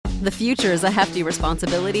The future is a hefty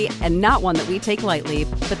responsibility and not one that we take lightly.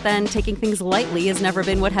 But then taking things lightly has never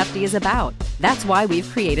been what Hefty is about. That's why we've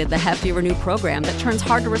created the Hefty Renew program that turns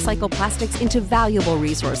hard-to-recycle plastics into valuable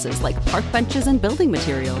resources like park benches and building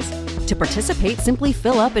materials. To participate, simply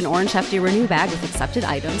fill up an orange Hefty Renew bag with accepted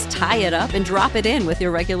items, tie it up, and drop it in with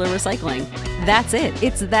your regular recycling. That's it.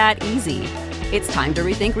 It's that easy. It's time to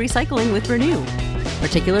rethink recycling with Renew.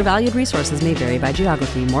 Particular valued resources may vary by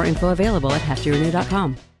geography. More info available at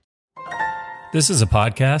heftyrenew.com. This is a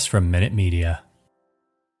podcast from Minute Media.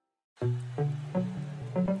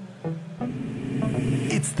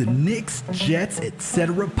 It's the Knicks, Jets,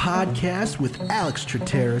 etc. podcast with Alex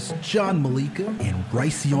Trateris, John Malika, and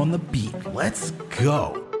Ricey on the beat. Let's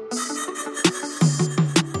go.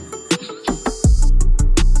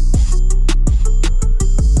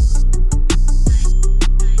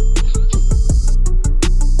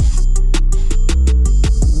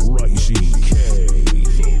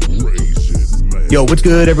 Yo, what's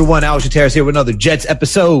good, everyone? Alex Trateris here with another Jets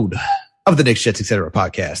episode of the Knicks, Jets, etc.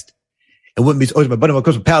 podcast. And with me is always my buddy, my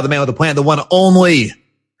close pal, the man with the plan, the one and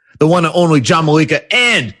only John Malika,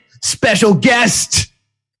 and special guest.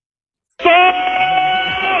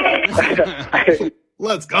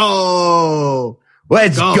 Let's go.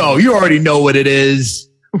 Let's go. You already know what it is.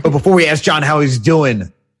 But before we ask John how he's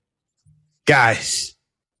doing, guys,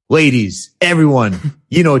 ladies, everyone,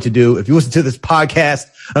 you know what to do. If you listen to this podcast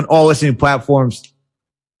on all listening platforms,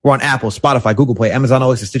 we're on Apple, Spotify, Google Play, Amazon,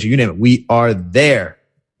 Alexa, Stitcher, you name it. We are there.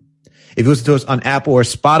 If you listen to us on Apple or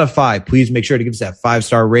Spotify, please make sure to give us that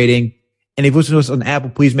 5-star rating. And if you listen to us on Apple,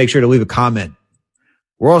 please make sure to leave a comment.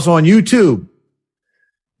 We're also on YouTube.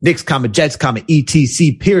 Knicks, Jets,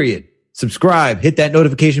 ETC, period. Subscribe, hit that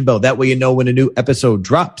notification bell. That way you know when a new episode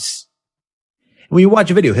drops. And when you watch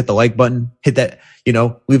a video, hit the like button, hit that,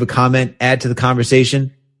 leave a comment, add to the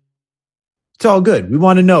conversation. It's all good. We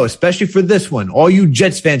want to know, especially for this one. All you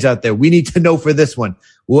Jets fans out there, we need to know for this one.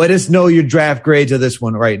 Let us know your draft grades of this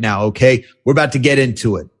one right now, okay? We're about to get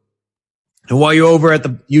into it. And while you're over at the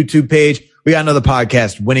YouTube page, we got another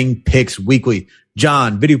podcast, Winning Picks Weekly.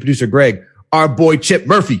 John, video producer Greg, our boy Chip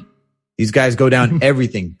Murphy. These guys go down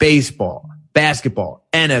everything. Baseball, basketball,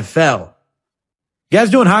 NFL. You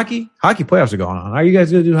guys doing hockey? Hockey playoffs are going on. Are you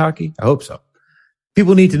guys going to do hockey? I hope so.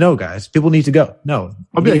 People need to know, guys. People need to go. No.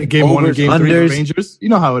 I'll be at game one or game three of the Rangers. You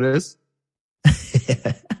know how it is.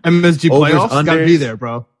 MSG playoffs, gotta be there,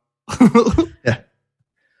 bro. Yeah.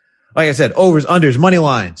 Like I said, overs, unders, money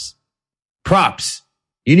lines, props.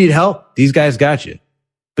 You need help? These guys got you.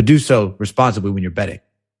 But do so responsibly when you're betting.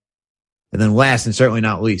 And then last and certainly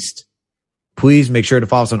not least, please make sure to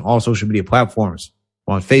follow us on all social media platforms.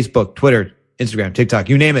 We're on Facebook, Twitter, Instagram, TikTok,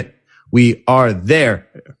 you name it. We are there.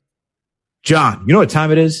 John, you know what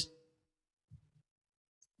time it is?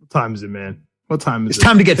 What time is it, man? What time is it? It's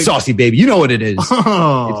time to get saucy, baby. You know what it is.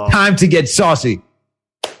 Oh. It's time to get saucy.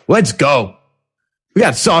 Let's go. We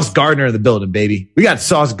got Sauce Gardner in the building, baby. We got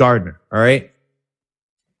Sauce Gardner, all right?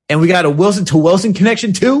 And we got a Wilson to Wilson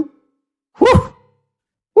connection too. Woo!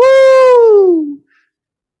 Woo!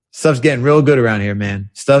 Stuff's getting real good around here, man.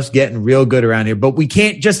 Stuff's getting real good around here. But we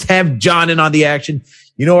can't just have John in on the action.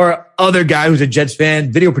 You know, our other guy who's a Jets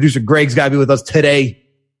fan, video producer Greg's got to be with us today.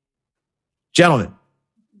 Gentlemen,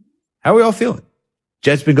 how are we all feeling?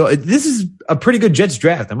 Jets been going. This is a pretty good Jets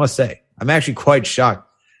draft, I must say. I'm actually quite shocked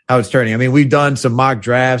how it's turning. I mean, we've done some mock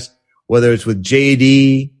drafts, whether it's with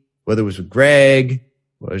JD, whether it was with Greg,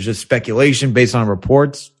 whether it's just speculation based on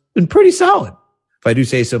reports. It's been pretty solid, if I do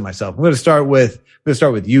say so myself. I'm going to start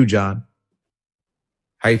with you, John.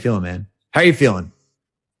 How you feeling, man? How you feeling?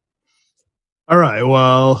 All right.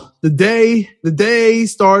 Well, the day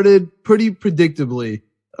started pretty predictably.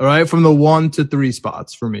 All right. From the 1 to 3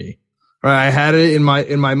 spots for me. All right. I had it in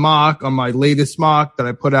my mock, on my latest mock that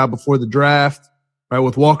I put out before the draft, right?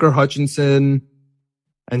 With Walker, Hutchinson,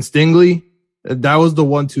 and Stingley. That was the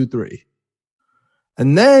 1, 2, 3.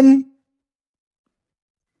 And then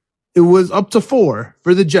it was up to 4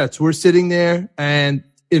 for the Jets. We're sitting there. And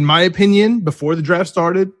in my opinion, before the draft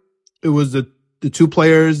started, it was the 2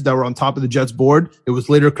 players that were on top of the Jets board. It was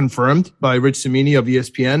later confirmed by Rich Cimini of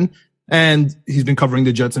ESPN. And he's been covering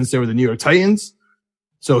the Jets since they were the New York Titans.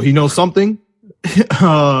 So he knows something,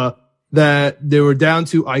 that they were down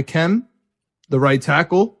to Ikem, the right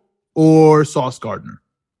tackle, or Sauce Gardner,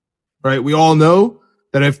 right? We all know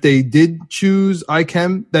that if they did choose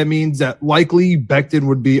Ikem, that means that likely Becton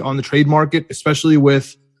would be on the trade market, especially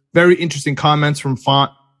with very interesting comments from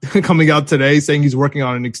Font coming out today saying he's working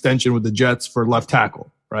on an extension with the Jets for left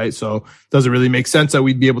tackle, right? So it doesn't really make sense that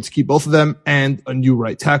we'd be able to keep both of them and a new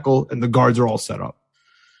right tackle, and the guards are all set up.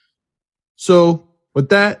 So with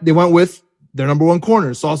that, they went with their number one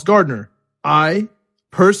corner, Sauce Gardner. I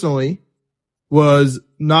personally was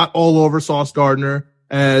not all over Sauce Gardner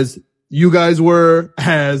as you guys were,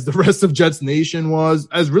 as the rest of Jets Nation was,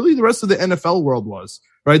 as really the rest of the NFL world was,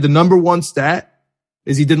 right? The number one stat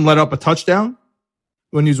is he didn't let up a touchdown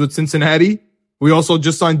when he was with Cincinnati. We also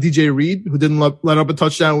just signed DJ Reed, who didn't let up a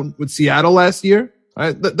touchdown with Seattle last year.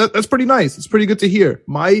 Right? That's pretty nice. It's pretty good to hear.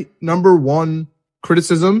 My number one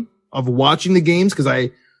criticism of watching the games, because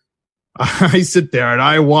I sit there and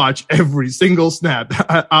I watch every single snap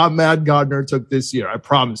Ahmad Gardner took this year. I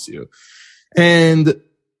promise you. And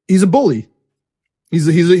he's a bully. He's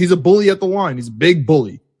a bully at the line. He's a big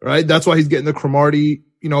bully, right? That's why he's getting the Cromartie,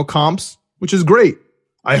 comps, which is great.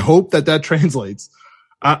 I hope that translates.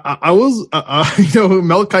 I was,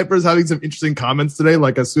 Mel Kiper's having some interesting comments today.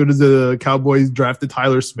 Like as soon as the Cowboys drafted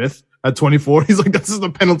Tyler Smith at 24, he's like, this is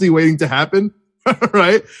the penalty waiting to happen.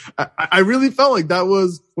 Right? I really felt like that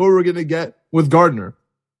was what we were going to get with Gardner.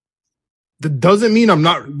 That doesn't mean I'm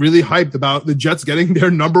not really hyped about the Jets getting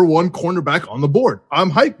their number one cornerback on the board.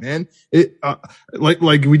 I'm hyped, man.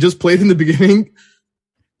 Like we just played in the beginning.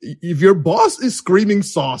 If your boss is screaming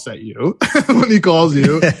sauce at you when he calls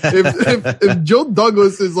you, if Joe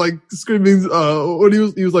Douglas is like screaming, what he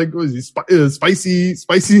was like, what was he,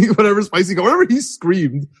 spicy, whatever he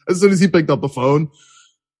screamed as soon as he picked up the phone.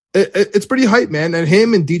 It's pretty hype, man. And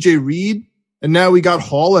him and DJ Reed, and now we got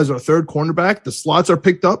Hall as our third cornerback. The slots are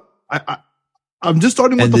picked up. I'm just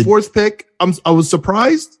starting with the fourth pick. I was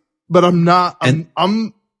surprised, but I'm not.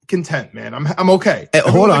 I'm content, man. I'm okay.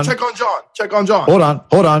 Hold on. Check on John.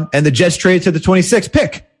 Hold on. And the Jets traded to the 26th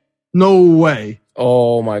pick. No way.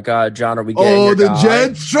 Oh my God, John, are we getting your guy? The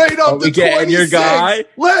Jets trade up to 26. Getting your guy?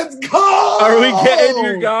 Let's go. Are we getting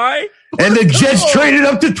your guy? And the Jets traded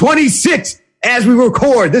up to 26 as we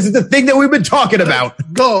record. This is the thing that we've been talking about.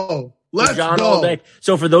 Let's John go. All day.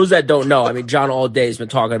 So for those that don't know, John all day has been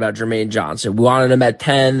talking about Jermaine Johnson. We wanted him at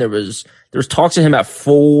 10. There was talks of him at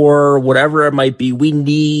 4, whatever it might be. We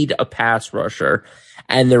need a pass rusher.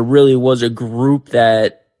 And there really was a group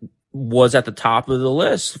that was at the top of the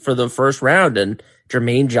list for the first round. And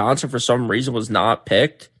Jermaine Johnson, for some reason, was not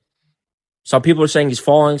picked. Some people are saying he's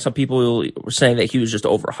falling. Some people were saying that he was just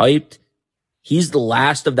overhyped. He's the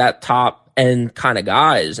last of that top end kind of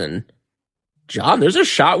guys. And John, there's a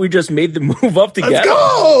shot we just made the move up to get.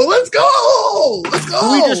 Let's go.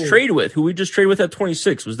 Who we just traded with at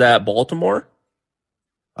 26? Was that Baltimore?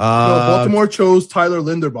 No, Baltimore chose Tyler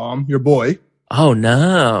Linderbaum, your boy. Oh,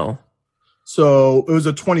 no. So it was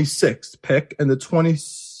a 26th pick, and the 20.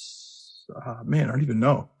 Man, I don't even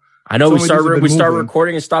know. I know we started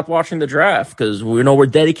recording and stopped watching the draft because we know we're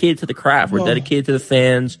dedicated to the craft. We're dedicated to the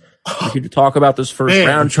fans. We're here to talk about this first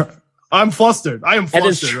round. I'm flustered. I am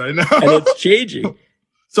flustered right now. And it's changing.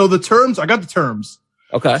 So the terms, I got the terms.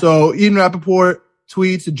 Okay. So Ian Rappaport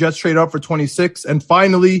tweets the Jets trade up for 26. And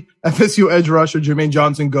finally, FSU edge rusher Jermaine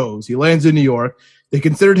Johnson goes. He lands in New York. They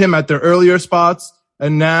considered him at their earlier spots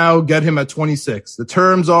and now get him at 26. The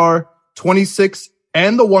terms are 26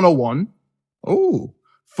 and the 101. Oh,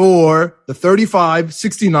 for the 35,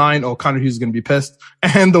 69. Oh, Connor Hughes is going to be pissed.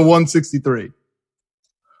 And the 163.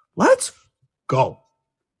 Let's go.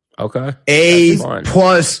 Okay. A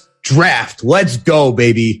plus draft. Let's go,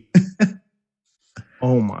 baby.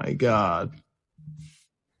 Oh my God.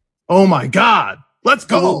 Let's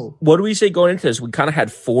go. What do we say going into this? We kind of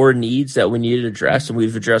had 4 needs that we needed to address, and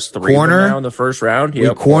we've addressed 3 corner, of them now in the first round.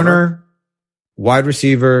 Yeah, corner, wide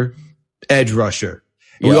receiver, edge rusher.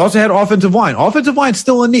 Yeah. We also had offensive line. Offensive line's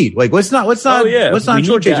still a need. Like let's not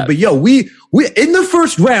shortchange it. But we in the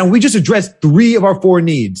first round we just addressed 3 of our 4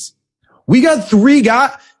 needs. We got 3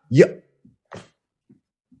 guys. Yeah.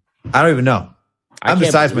 I don't even know. I'm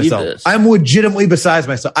besides myself. This. I'm legitimately besides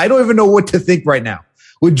myself. I don't even know what to think right now.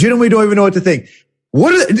 Legitimately don't even know what to think.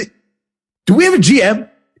 Do we have a GM?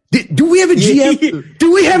 Do we have a GM?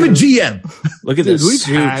 Do we have a GM? Look at this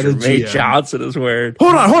suit Jermaine Johnson is wearing.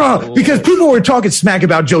 Hold on. Because people were talking smack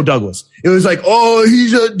about Joe Douglas. It was like, oh,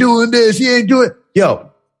 he's doing this. He ain't doing it.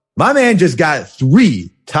 Yo, my man just got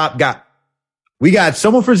 3 top guys. We got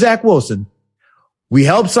someone for Zach Wilson. We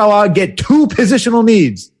helped Salah get 2 positional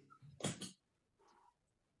needs.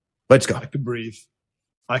 Let's go. I can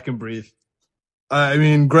breathe. I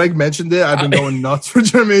mean, Greg mentioned it. I've been going nuts for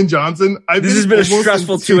Jermaine Johnson. This has been a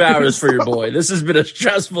stressful 2 hours for your boy. This has been a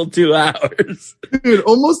stressful 2 hours. Dude,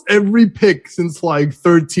 almost every pick since like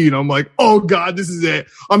 13, I'm like, oh God, this is it.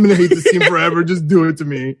 I'm going to hate this team forever. Just do it to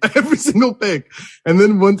me. Every single pick. And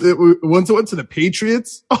then once it went to the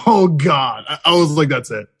Patriots, oh God, I was like,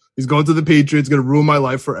 that's it. He's going to the Patriots, going to ruin my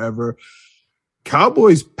life forever.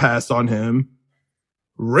 Cowboys passed on him.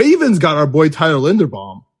 Ravens got our boy Tyler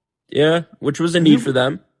Linderbaum. Yeah, which was a need for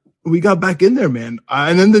them. We got back in there, man.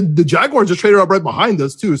 And then the Jaguars just traded up right behind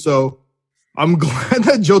us too. So I'm glad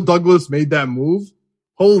that Joe Douglas made that move.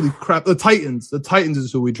 Holy crap. The Titans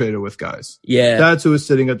is who we traded with, guys. Yeah. That's who is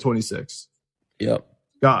sitting at 26. Yep.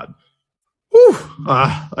 God. Whew.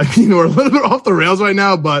 I mean, we're a little bit off the rails right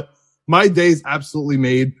now, but my day is absolutely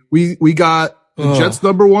made. We got the Jets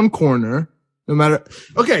number 1 corner. No matter.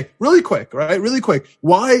 Okay, really quick, right? Really quick.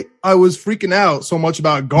 Why I was freaking out so much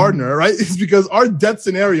about Gardner, right? Is because our death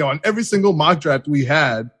scenario on every single mock draft we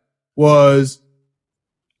had was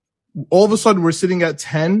all of a sudden we're sitting at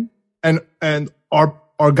 10 and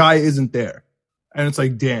our guy isn't there. And it's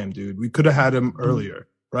like, damn, dude, we could have had him earlier,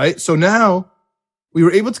 right? So now we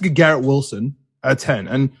were able to get Garrett Wilson at 10.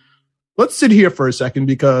 And let's sit here for a second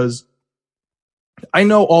because I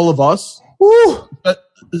know all of us. Woo!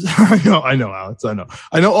 I know, Alex. I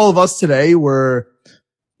know all of us today were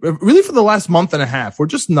really for the last month and a half. We're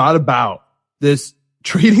just not about this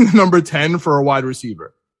trading the number 10 for a wide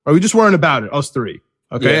receiver. Or we just weren't about it, us three.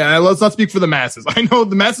 Okay. Yeah. Let's not speak for the masses. I know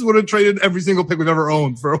the masses would have traded every single pick we've ever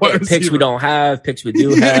owned for a wide receiver. Picks we don't have, picks we do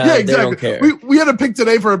have. Yeah, exactly. They don't care. We had a pick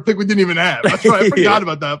today for a pick we didn't even have. That's right. I forgot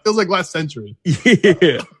about that. It feels like last century.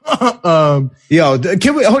 Yeah.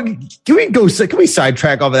 Can we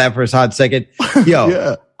sidetrack off of that for a hot second? Yo,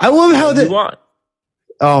 yeah. I love how that.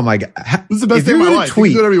 Oh my God. This is the best thing in my life. You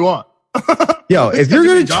can do whatever you want. Yo, if you're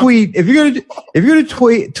gonna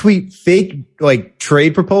tweet fake like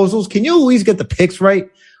trade proposals, can you at least get the picks right?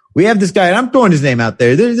 We have this guy, and I'm throwing his name out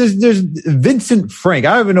there. There's Vincent Frank.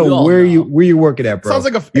 I don't even know where you're working at, bro. Sounds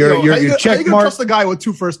like your check how you gonna mark. Trust the guy with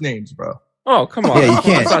 2 first names, bro? Oh, come on. Yeah, you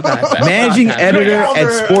can't. It's not that bad. Managing editor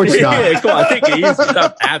at Sportsnaut. Yeah, come on, take it easy. It's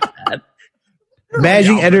not that bad.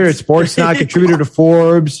 Managing editor at Sportsnaut, contributor to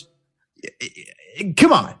Forbes.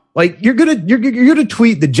 Come on. Like you're gonna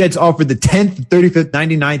tweet the Jets offered the 10th, 35th,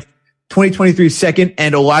 99th, 2023 second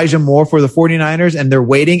and Elijah Moore for the 49ers and they're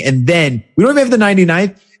waiting. And then we don't even have the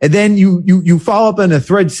 99th. And then you follow up on a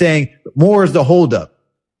thread saying Moore is the holdup.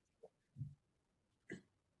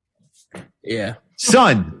 Yeah.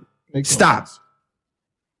 Son, stop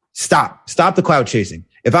the cloud chasing.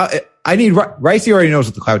 If I need Ricey already knows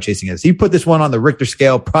what the cloud chasing is. He put this one on the Richter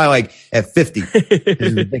scale, probably like at 50.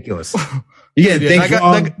 It's ridiculous. You getting things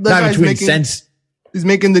wrong, not between cents. He's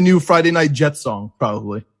making the new Friday Night Jet song,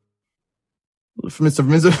 probably.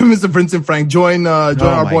 Mr. Vincent Frank, join our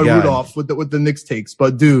boy God. Rudolph with the Knicks takes.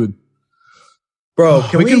 But dude, bro,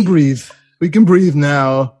 we can breathe. We can breathe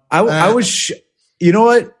now. I was, you know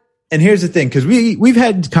what? And here's the thing, because we've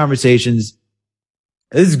had conversations.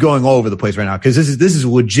 This is going all over the place right now because this is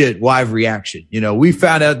legit live reaction. You know, we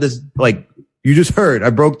found out this, like you just heard, I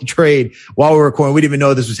broke the trade while we were recording. We didn't even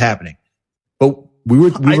know this was happening. But we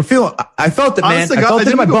were feeling. I felt it, man. I felt it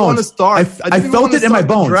in my bones. I felt it in my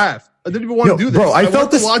bones. Draft. I didn't even want to do this. Bro, I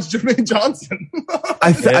felt this. To watch Jermaine Johnson.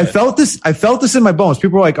 I felt this. I felt this in my bones.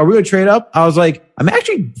 People were like, "Are we going to trade up?" I was like, "I'm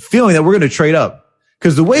actually feeling that we're going to trade up."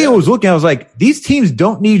 Because the way it was looking, I was like, "These teams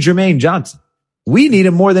don't need Jermaine Johnson. We need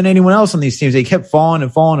him more than anyone else on these teams." They kept falling,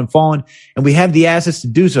 and we have the assets to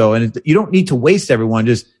do so. And you don't need to waste everyone.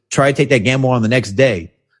 Just try to take that gamble on the next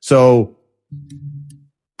day. So,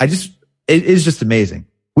 it is just amazing.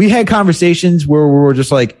 We had conversations where we were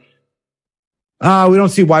just like, we don't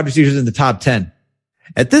see wide receivers in the top 10.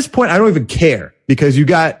 At this point, I don't even care because you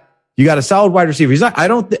got a solid wide receiver. He's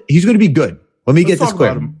going to be good. Let me get this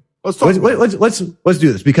clear. Let's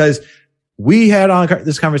do this because we had on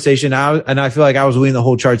this conversation and I feel like I was leading the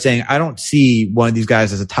whole chart saying, I don't see one of these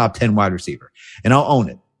guys as a top 10 wide receiver and I'll own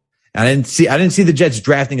it. And I didn't see the Jets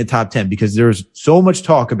drafting a top 10 because there's so much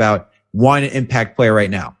talk about wanting an impact player right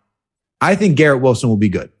now. I think Garrett Wilson will be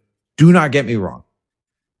good. Do not get me wrong.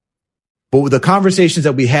 But the conversations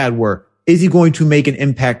that we had were, is he going to make an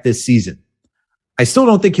impact this season? I still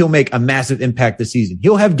don't think he'll make a massive impact this season.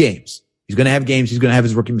 He'll have games. He's going to have games. He's going to have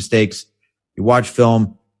his rookie mistakes. You watch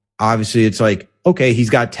film. Obviously, it's like, okay,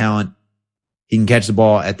 he's got talent. He can catch the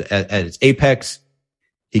ball at its apex.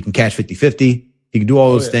 He can catch 50-50. He can do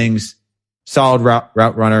all those things. Solid route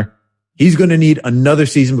runner. He's going to need another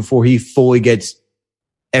season before he fully gets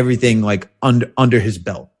everything like under his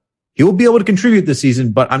belt. He will be able to contribute this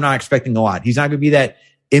season, but I'm not expecting a lot. He's not going to be that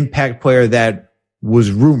impact player that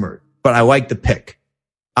was rumored, but I like the pick.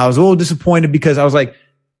 I was a little disappointed because I was like,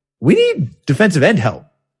 we need defensive end help.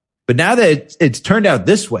 But now that it's turned out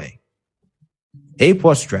this way, A+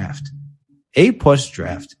 draft.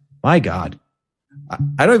 My God.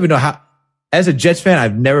 I don't even know how, as a Jets fan,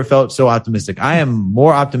 I've never felt so optimistic. I am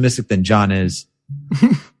more optimistic than John is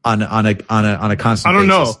on a constant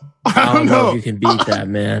basis. I don't know if you can beat that,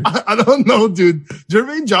 man. I don't know, dude.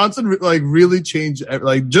 Jermaine Johnson like really changed.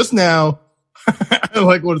 Like just now,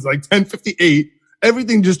 like what is it, like 10:58?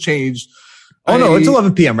 Everything just changed. Oh no, it's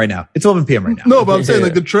 11 p.m. right now. It's 11 p.m. right now. No, but I'm saying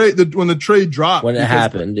like the trade, when the trade dropped, when it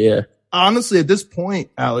happened, yeah. Honestly, at this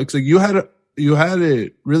point, Alex, like you had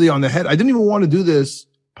it really on the head. I didn't even want to do this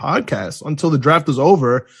podcast until the draft was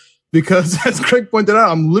over because, as Craig pointed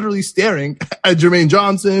out, I'm literally staring at Jermaine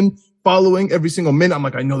Johnson, following every single minute. I'm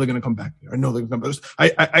like, I know they're gonna come back here. I know they're gonna come back.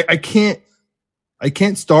 I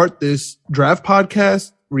can't start this draft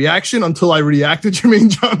podcast reaction until I react to Jermaine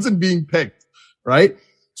Johnson being picked, right?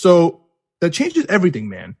 So that changes everything,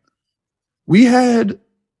 man. We had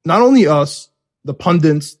not only us, the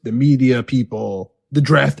pundits, the media people, the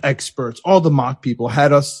draft experts, all the mock people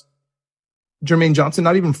had us, Jermaine Johnson,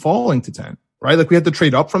 not even falling to 10, right? Like we had to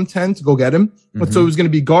trade up from 10 to go get him. But so it was going to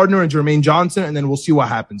be Gardner and Jermaine Johnson, and then we'll see what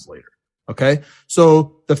happens later. Okay.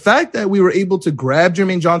 So the fact that we were able to grab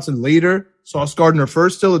Jermaine Johnson later, Sauce Gardner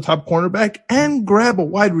first, still a top cornerback, and grab a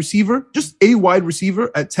wide receiver, just a wide receiver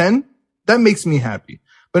at 10, that makes me happy.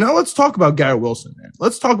 But now let's talk about Garrett Wilson, man.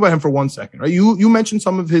 Let's talk about him for 1 second, right? You mentioned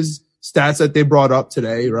some of his stats that they brought up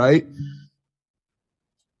today, right?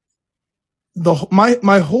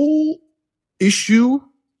 My whole issue,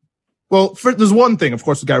 well, there's one thing, of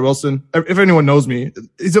course, with Garrett Wilson. If anyone knows me,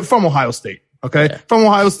 he's from Ohio State, okay? Yeah. From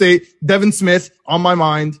Ohio State, Devin Smith on my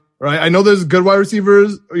mind, right? I know there's good wide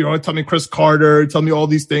receivers, tell me Chris Carter, tell me all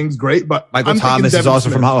these things, great, but Michael Thomas is also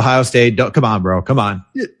from Ohio State. Come on, bro. Come on.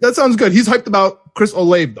 Yeah, that sounds good. He's hyped about Chris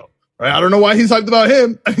Olave, though, right? I don't know why he's hyped about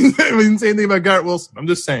him. I didn't say anything about Garrett Wilson. I'm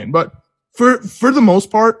just saying. But for the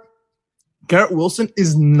most part, Garrett Wilson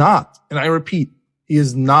is not, and I repeat, he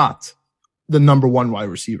is not the number one wide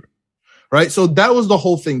receiver, right? So that was the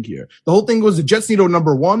whole thing here. The whole thing was the Jets need a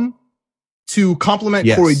number one to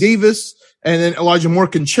complement Corey Davis, and then Elijah Moore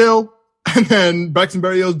can chill, and then Braxton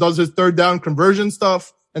Berrios does his third down conversion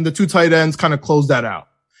stuff, and the two tight ends kind of close that out.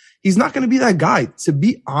 He's not going to be that guy. To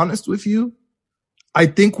be honest with you, I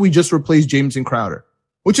think we just replaced Jamison Crowder,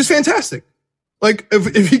 which is fantastic. Like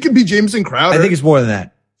if he could be Jamison Crowder, I think it's more than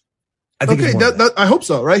that. I hope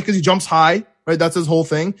so, right? Because he jumps high, right? That's his whole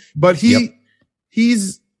thing. But he's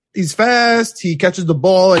fast. He catches the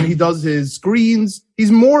ball and he does his screens.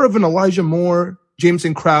 He's more of an Elijah Moore,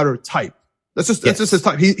 Jamison Crowder type. That's just his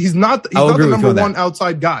type. He's not the number one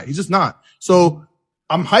outside guy. He's just not. So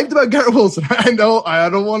I'm hyped about Garrett Wilson. I know I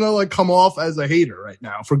don't want to come off as a hater right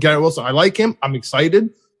now for Garrett Wilson. I like him. I'm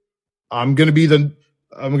excited. I'm going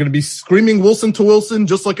to be screaming Wilson to Wilson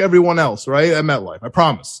just like everyone else, right? At MetLife. I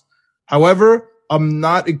promise. However, I'm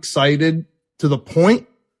not excited to the point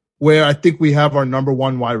where I think we have our number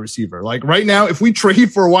one wide receiver. Like right now, if we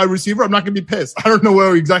trade for a wide receiver, I'm not going to be pissed. I don't know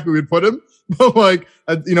where exactly we'd put him, but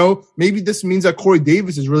maybe this means that Corey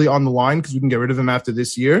Davis is really on the line because we can get rid of him after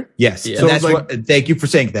this year. Yes. Yeah. So thank you for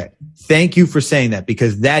saying that. Thank you for saying that,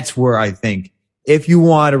 because that's where I think if you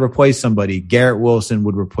want to replace somebody, Garrett Wilson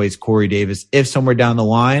would replace Corey Davis. If somewhere down the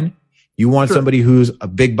line, you want somebody who's a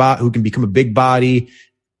big who can become a big body,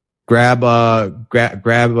 grab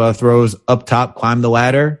throws up top, climb the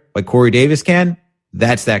ladder like Corey Davis can,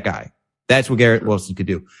 that's that guy. That's what Garrett Wilson could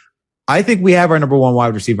do. I think we have our number one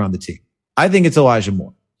wide receiver on the team. I think it's Elijah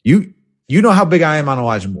Moore. You know how big I am on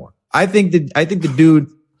Elijah Moore. I think the dude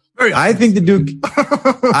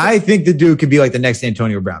could be like the next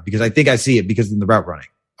Antonio Brown, because I think I see it because of the route running.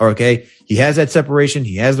 Okay. He has that separation.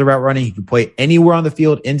 He has the route running. He can play anywhere on the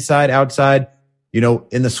field, inside, outside,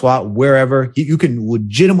 in the slot, wherever. You can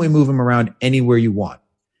legitimately move him around anywhere you want.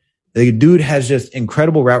 The dude has just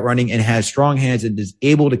incredible route running and has strong hands and is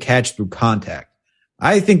able to catch through contact.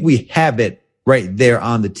 I think we have it right there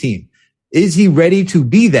on the team. Is he ready to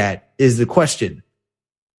be that is the question.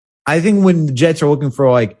 I think when the Jets are looking for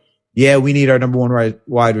we need our number one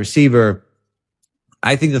wide receiver,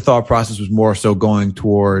 I think the thought process was more so going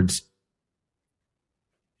towards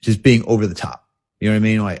just being over the top. You know what I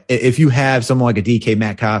mean? Like if you have someone like a DK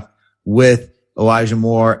Metcalf with Elijah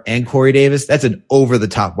Moore and Corey Davis, that's an over the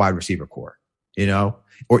top wide receiver core,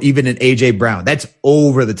 or even an AJ Brown. That's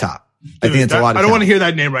over the top. Dude, I think that's a lot of I don't want to hear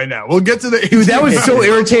that name right now. We'll get to the dude. That was so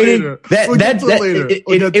irritating.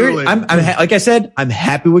 I'm like I said, I'm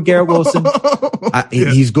happy with Garrett Wilson.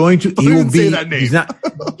 He's going to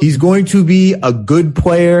be a good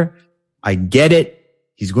player. I get it.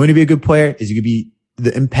 He's going to be a good player. Is he going to be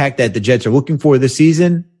the impact that the Jets are looking for this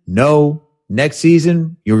season? No. Next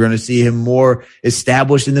season, you're going to see him more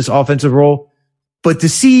established in this offensive role. But to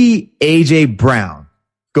see AJ Brown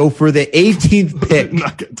go for the 18th pick.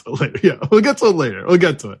 Not get to it later. Yeah, we'll get to it later. We'll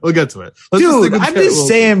get to it. Let's Dude, I'm just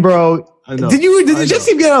saying, bro. I know. Did the Jets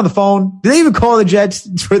even get on the phone? Did they even call the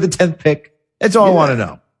Jets for the 10th pick? That's all I want to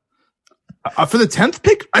know. For the 10th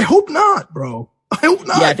pick? I hope not, bro. I hope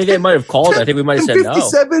not. Yeah, I think they might have called. I think we might have said no.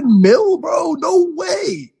 57 mil, bro. No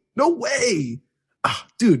way.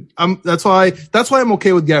 Dude, that's why I'm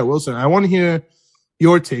okay with Garrett Wilson. I want to hear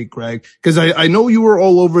your take, Greg, because I know you were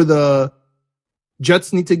all over the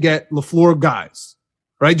Jets need to get LaFleur guys,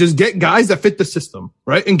 right? Just get guys that fit the system,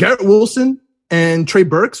 right? And Garrett Wilson and Trey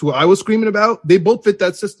Burks, who I was screaming about, they both fit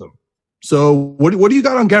that system. So what do you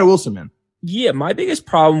got on Garrett Wilson, man? Yeah, my biggest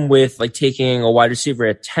problem with like taking a wide receiver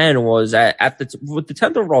at 10 was with the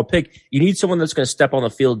 10th overall pick, you need someone that's going to step on the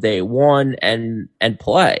field day one and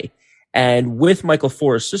play. And with Michael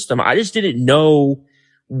LaFleur's system, I just didn't know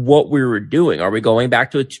what we were doing. Are we going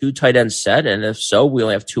back to a 2 tight end set? And if so, we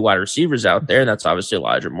only have 2 wide receivers out there, and that's obviously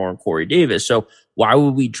Elijah Moore and Corey Davis. So why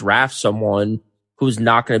would we draft someone who's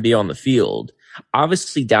not going to be on the field?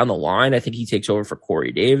 Obviously, down the line, I think he takes over for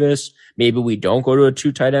Corey Davis. Maybe we don't go to a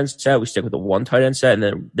 2 tight end set. We stick with a 1 tight end set, and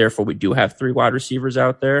then therefore we do have 3 wide receivers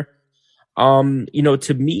out there.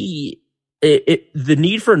 To me, the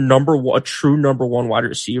need for a true number 1 wide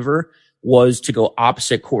receiver was to go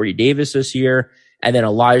opposite Corey Davis this year. And then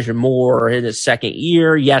Elijah Moore in his second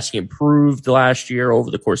year. Yes, he improved last year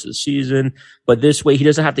over the course of the season, but this way he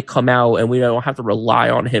doesn't have to come out and we don't have to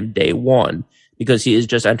rely on him day one because he is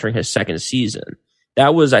just entering his second season.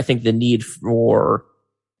 That was, I think, the need for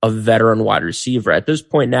a veteran wide receiver. At this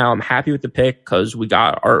point now, I'm happy with the pick because we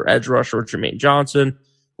got our edge rusher, Jermaine Johnson.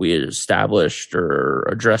 We established or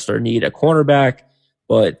addressed our need at cornerback,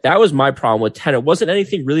 but that was my problem with 10. It wasn't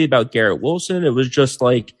anything really about Garrett Wilson. It was just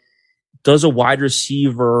like, is a wide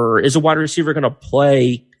receiver going to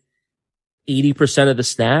play 80% of the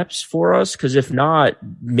snaps for us? Because if not,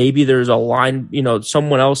 maybe there's a line,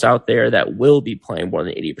 someone else out there that will be playing more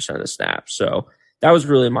than 80% of the snaps. So that was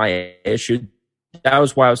really my issue. That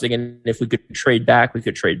was why I was thinking if we could trade back,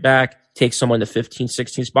 take someone in the 15,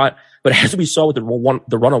 16 spot. But as we saw with the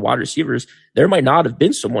run of wide receivers, there might not have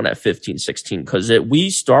been someone at 15, 16 because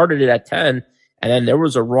we started it at 10 and then there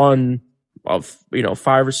was a run of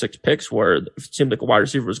 5 or 6 picks where it seemed like a wide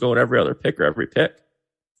receiver was going every other pick or every pick.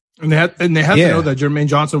 And they had to know that Jermaine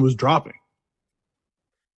Johnson was dropping.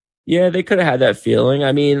 Yeah, they could have had that feeling.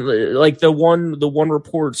 I mean, like the one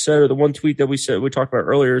report said, or the one tweet that we talked about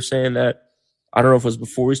earlier saying that, I don't know if it was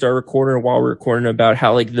before we started recording or while we were recording, about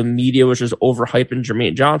how like the media was just overhyping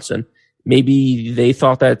Jermaine Johnson. Maybe they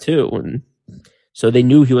thought that too. And so they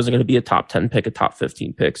knew he wasn't going to be a top 10 pick, a top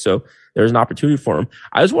 15 pick. So there's an opportunity for him.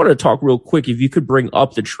 I just wanted to talk real quick. If you could bring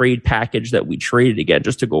up the trade package that we traded again,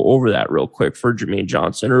 just to go over that real quick for Jermaine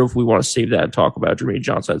Johnson, or if we want to save that and talk about Jermaine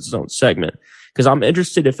Johnson as his own segment. Because I'm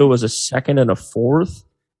interested if it was a 2nd and a 4th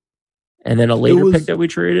and then a later pick that we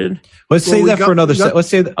traded. Let's save that for another. Let's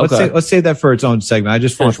save that for its own segment. I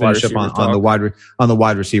just want to finish up on the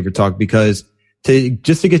wide receiver talk because to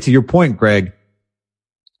get to your point, Greg,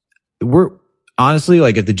 we're honestly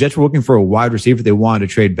like if the Jets were looking for a wide receiver, they wanted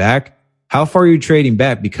to trade back. How far are you trading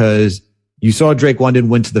back? Because you saw Drake London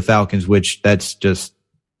went to the Falcons, which that's just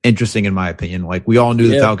interesting in my opinion. Like we all knew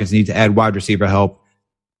the Falcons need to add wide receiver help.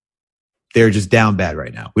 They're just down bad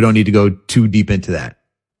right now. We don't need to go too deep into that.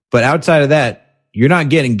 But outside of that, you're not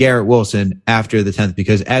getting Garrett Wilson after the 10th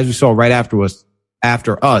because as we saw right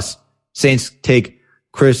after us, Saints take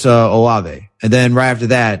Chris Olave. And then right after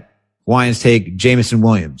that, Lions take Jameson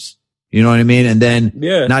Williams. You know what I mean? And then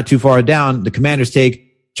not too far down, the Commanders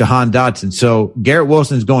take Jahan Dotson. So Garrett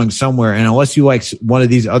Wilson's going somewhere. And unless you like one of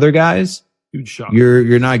these other guys,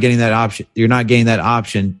 you're not getting that option. You're not getting that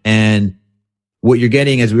option. And what you're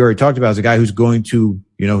getting, as we already talked about, is a guy who's going to,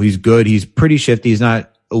 he's good. He's pretty shifty. He's not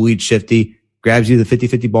elite shifty. Grabs you the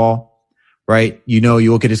 50-50 ball, right? You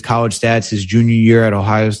look at his college stats, his junior year at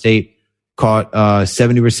Ohio State, caught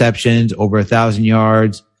 70 receptions, over 1,000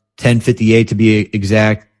 yards, 1058 to be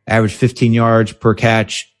exact, average 15 yards per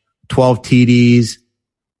catch, 12 TDs.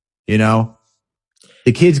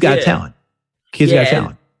 The kid's got talent. Got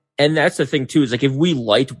talent. And that's the thing too, is like if we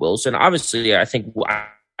liked Wilson, obviously I think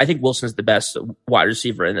Wilson's the best wide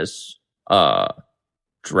receiver in this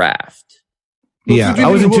draft. I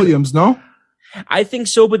was in Williams, no? I think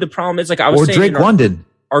so, but the problem is like I was saying Drake London.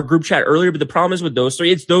 Our group chat earlier, but the problem is with those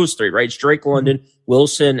three, it's those three, right? It's Drake London,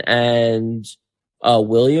 Wilson, and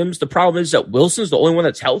Williams. The problem is that Wilson's the only one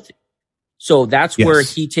that's healthy. So that's where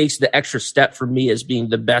he takes the extra step for me as being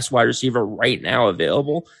the best wide receiver right now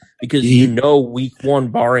available because week 1,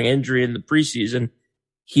 barring injury in the preseason,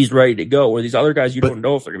 he's ready to go. Where these other guys, you don't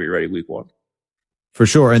know if they're going to be ready week 1. For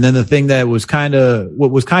sure. And then the thing that was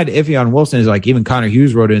what was kind of iffy on Wilson is like even Connor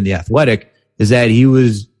Hughes wrote it in The Athletic is that he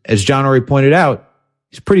was, as John already pointed out,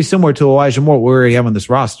 he's pretty similar to Elijah Moore, what we already have on this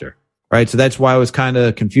roster, right? So that's why it was kind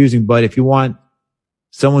of confusing. But if you want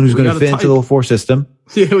someone who's going to fit into the 0-4 system,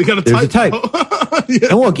 we got there's a type. Yeah.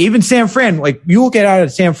 And look, even San Fran, like you look at out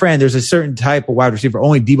of San Fran, there's a certain type of wide receiver.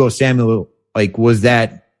 Only Deebo Samuel, like, was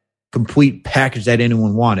that complete package that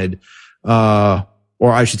anyone wanted.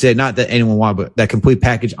 Or I should say not that anyone wanted, but that complete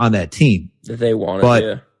package on that team. That they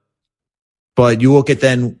wanted, But you look at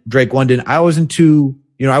then Drake London. I wasn't too,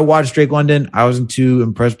 I watched Drake London. I wasn't too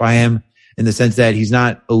impressed by him in the sense that he's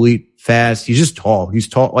not elite fast. He's just tall. He's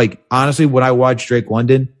tall. Like, honestly, when I watch Drake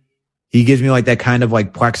London, he gives me like that kind of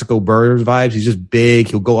like Plaxico Burress vibes. He's just big.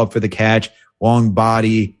 He'll go up for the catch, long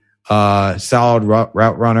body, solid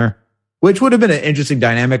route runner, which would have been an interesting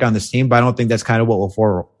dynamic on this team, but I don't think that's kind of what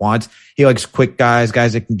LaFleur wants. He likes quick guys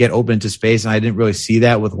that can get open into space, and I didn't really see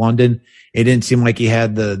that with London. It didn't seem like he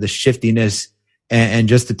had the shiftiness and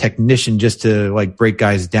just the technician just to like break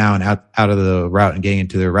guys down out of the route and getting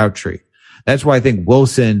into their route tree. That's why I think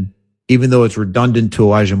Wilson, even though it's redundant to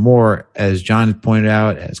Elijah Moore, as John pointed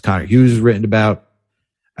out, as Connor Hughes has written about,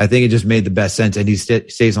 I think it just made the best sense, and he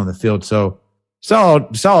stays on the field. So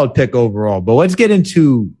solid pick overall. But let's get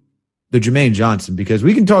into the Jermaine Johnson, because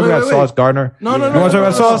we can talk about Sauce Gardner. No. You want to talk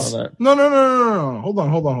about Sauce? No. Hold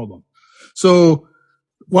on. So,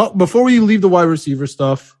 well, before we leave the wide receiver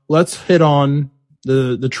stuff, let's hit on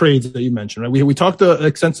the trades that you mentioned, right? We talked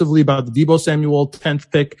extensively about the Deebo Samuel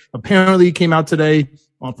 10th pick. Apparently it came out today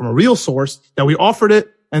from a real source that we offered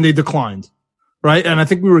it and they declined, right? And I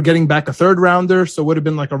think we were getting back a third rounder, so it would have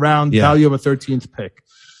been like around value of a 13th pick.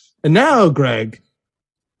 And now, Greg,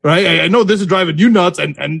 right? I know this is driving you nuts,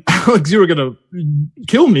 and Alex, you were going to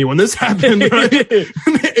kill me when this happened, right?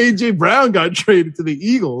 AJ Brown got traded to the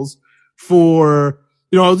Eagles for,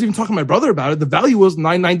 I was even talking to my brother about it. The value was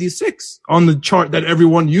 $996 on the chart that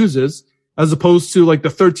everyone uses, as opposed to like the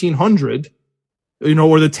 1300,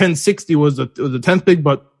 or the 1060 was the 10th pick,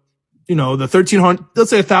 but the 1300, let's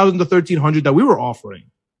say 1,000 to 1300 that we were offering.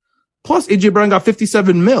 Plus AJ Brown got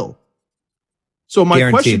 57 mil. So my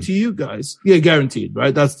question to you guys, guaranteed,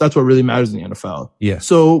 right? That's what really matters in the NFL. Yeah.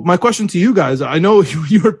 So my question to you guys, I know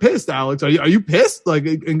you were pissed, Alex. Are you pissed? Like,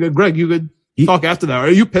 and Greg, you could talk after that.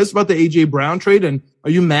 Are you pissed about the AJ Brown trade? And are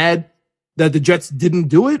you mad that the Jets didn't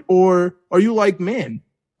do it? Or are you like, man,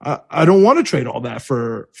 I don't want to trade all that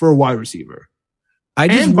for a wide receiver? By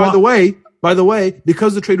the way,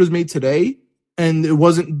 because the trade was made today and it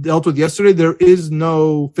wasn't dealt with yesterday, there is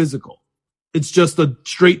no physical. It's just a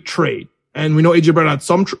straight trade. And we know AJ Brown had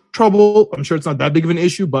some trouble. I'm sure it's not that big of an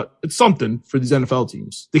issue, but it's something for these NFL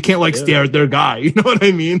teams. They can't stare at their guy. You know what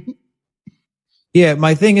I mean? Yeah.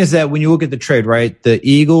 My thing is that when you look at the trade, right, the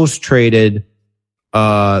Eagles traded,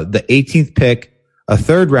 the 18th pick, a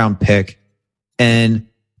 3rd round pick, and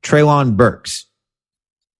Treylon Burks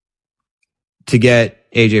to get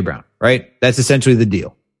AJ Brown, right? That's essentially the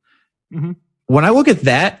deal. Mm-hmm. When I look at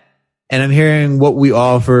that, and I'm hearing what we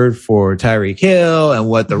offered for Tyreek Hill and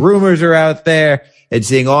what the rumors are out there and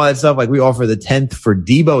seeing all that stuff. Like we offer the 10th for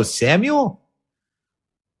Deebo Samuel.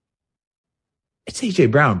 It's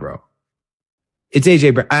AJ Brown, bro. It's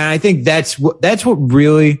AJ Brown. And I think that's what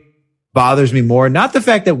really bothers me more. Not the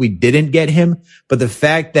fact that we didn't get him, but the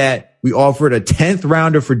fact that we offered a 10th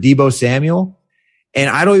rounder for Deebo Samuel. And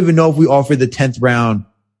I don't even know if we offered the 10th round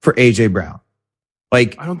for AJ Brown.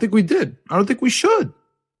 Like, I don't think we did. I don't think we should.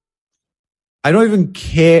 I don't even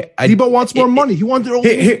care. Deebo wants more money. He wanted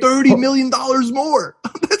 $30 million more.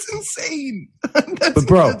 That's insane. But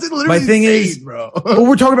bro, my thing is, bro. But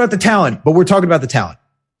we're talking about the talent.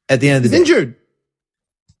 At the end of the day, injured.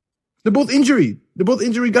 They're both injury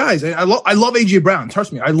guys. I love AJ Brown.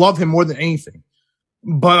 Trust me, I love him more than anything.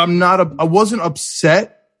 But I wasn't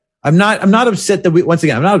upset. I'm not upset that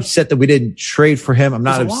I'm not upset that we didn't trade for him. I'm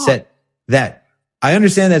not upset that I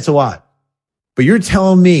understand that's a lot. But you're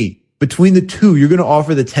telling me, between the two, you're going to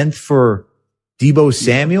offer the 10th for Deebo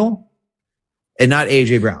Samuel and not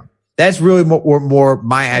AJ Brown. That's really more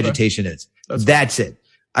my agitation is. That's it.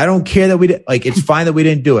 I don't care that we did. Like, it's fine that we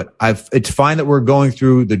didn't do it. It's fine that we're going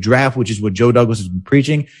through the draft, which is what Joe Douglas has been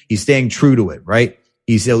preaching. He's staying true to it, right?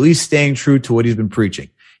 He's at least staying true to what he's been preaching.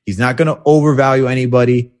 He's not going to overvalue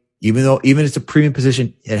anybody, even it's a premium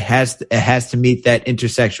position. It has to meet that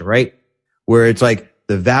intersection, right? Where it's like,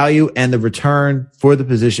 the value and the return for the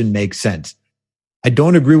position makes sense. I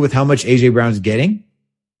don't agree with how much AJ Brown's getting.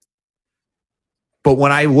 But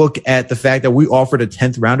when I look at the fact that we offered a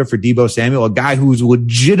 10th rounder for Deebo Samuel, a guy who's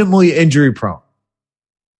legitimately injury prone,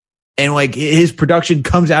 and like his production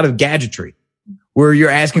comes out of gadgetry, where you're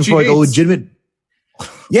asking for like a legitimate,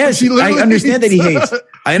 Yes, I understand that he hates.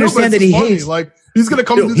 I understand that he hates. Like he's gonna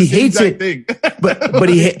come. He hates it. Thing. but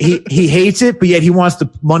he hates it. But yet he wants the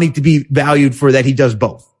money to be valued for that. He does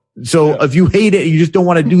both. So if you hate it, you just don't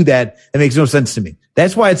want to do that. It makes no sense to me.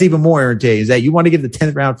 That's why it's even more irritating is that you want to give the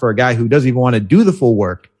 10th round for a guy who doesn't even want to do the full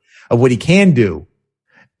work of what he can do.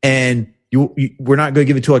 And we're not going to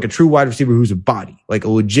give it to like a true wide receiver who's a body, like a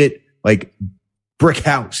legit, like brick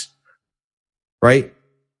house, right?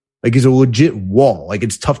 Like he's a legit wall. Like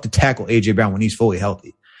it's tough to tackle AJ Brown when he's fully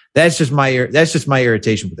healthy. That's just my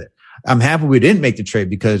irritation with it. I'm happy we didn't make the trade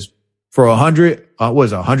because for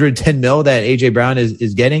 110 mil that AJ Brown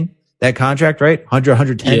is getting that contract, right?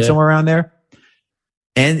 110 somewhere around there.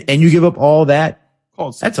 And you give up all that.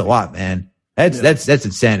 That's a lot, man. That's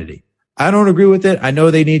insanity. I don't agree with it. I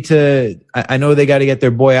know they need to, I know they got to get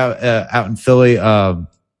their boy out in Philly,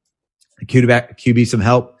 QB some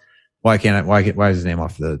help. Why is his name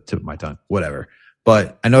off the tip of my tongue? Whatever.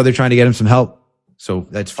 But I know they're trying to get him some help. So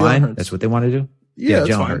that's fine. That's what they want to do. Yeah,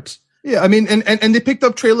 Jalen Hurts. Yeah, I mean, and they picked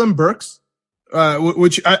up Treylon Burks,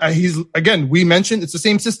 which he's, again, we mentioned it's the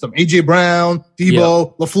same system. AJ Brown,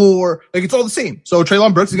 Debo, LaFleur, like it's all the same. So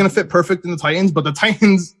Treylon Burks is going to fit perfect in the Titans, but the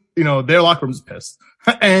Titans, their locker room's pissed.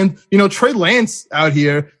 And, Trey Lance out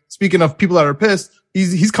here, speaking of people that are pissed,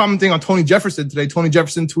 he's commenting on Tony Jefferson today. Tony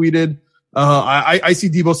Jefferson tweeted, I see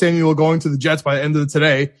Debo Samuel going to the Jets by the end of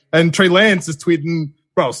today. And Trey Lance is tweeting,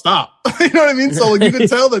 bro, stop. You know what I mean? So like you can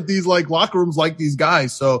tell that these like locker rooms like these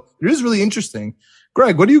guys. So it is really interesting.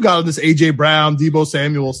 Greg, what do you got on this AJ Brown, Debo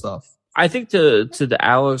Samuel stuff? I think to the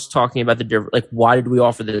Alex talking about the different, like why did we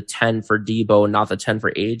offer the 10 for Debo and not the 10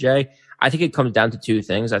 for AJ? I think it comes down to two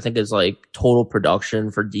things. I think it's like total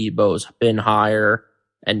production for Debo's been higher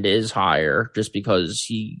and is higher just because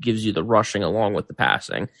he gives you the rushing along with the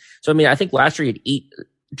passing. So, I mean, I think last year he had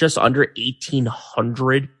just under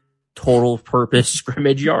 1,800 total purpose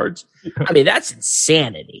scrimmage yards. I mean, that's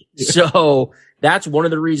insanity. Yeah. So that's one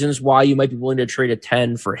of the reasons why you might be willing to trade a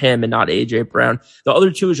 10 for him and not AJ Brown. The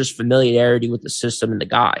other two is just familiarity with the system and the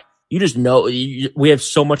guy. You just know we have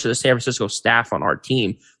so much of the San Francisco staff on our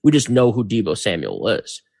team. We just know who Debo Samuel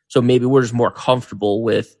is. So maybe we're just more comfortable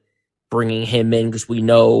with bringing him in because we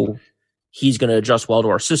know he's going to adjust well to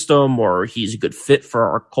our system or he's a good fit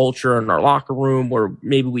for our culture and our locker room, or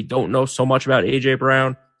maybe we don't know so much about AJ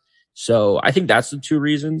Brown. So I think that's the two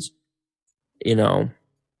reasons,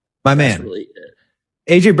 My man, really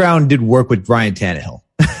AJ Brown did work with Ryan Tannehill.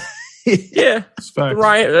 Yeah.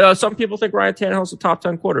 Ryan, some people think Ryan Tannehill's a top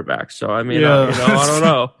 10 quarterback. So, I mean, I don't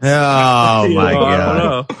know. Oh my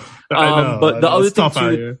God. I don't know. But the other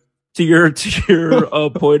thing to your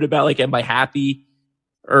point about like, am I happy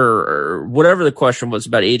or whatever the question was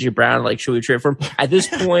about AJ Brown, like, should we trade for him? At this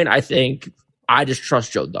point, I think I just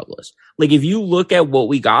trust Joe Douglas. Like, if you look at what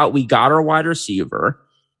we got our wide receiver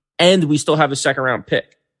and we still have a second round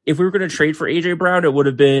pick. If we were going to trade for AJ Brown, it would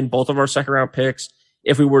have been both of our second round picks.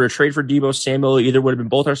 If we were to trade for Debo Samuel, either would have been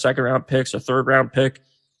both our second round picks, a third round pick,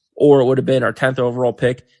 or it would have been our 10th overall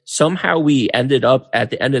pick. Somehow we ended up at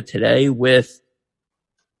the end of today with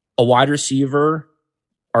a wide receiver,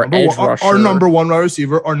 our edge rusher. Our number one wide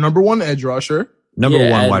receiver, our number one edge rusher. Number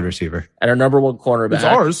one wide receiver. And our number one cornerback. It's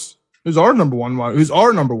ours. Who's our number one wide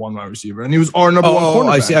receiver, and he was our number one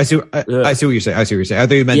cornerback. I see what you're saying. I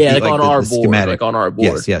thought you meant on our board, schematic. like on our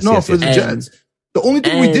board. Yes. For the Jets. The only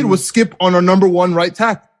thing we did was skip on our number one right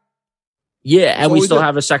tackle. Yeah, and we still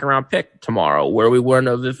have a second round pick tomorrow, where we wouldn't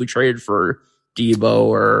have if we traded for Debo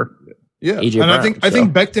or AJ Brown. I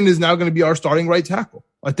think Becton is now going to be our starting right tackle.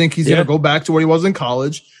 I think he's going to go back to where he was in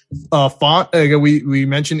college. Font, we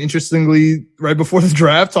mentioned interestingly right before the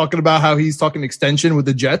draft, talking about how he's talking extension with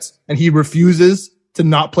the Jets, and he refuses to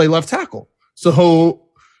not play left tackle. So,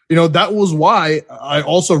 that was why I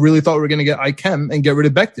also really thought we were going to get Ikem and get rid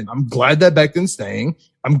of Becton. I'm glad that Becton's staying.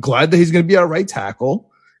 I'm glad that he's going to be our right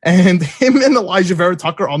tackle. And him and Elijah Vera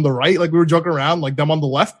Tucker on the right, like we were joking around, like them on the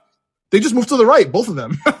left, they just moved to the right, both of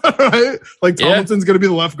them, right? Like Tomlinson's going to be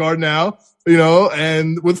the left guard now,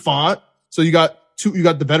 and with Font. So you got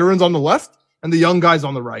the veterans on the left and the young guys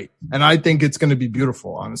on the right. And I think it's going to be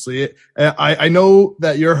beautiful, honestly. I know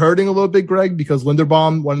that you're hurting a little bit, Greg, because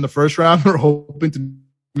Linderbaum won in the first round. We're hoping to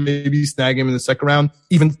maybe snag him in the second round,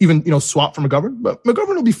 even swap for McGovern, but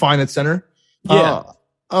McGovern will be fine at center. Yeah.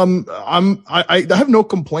 I have no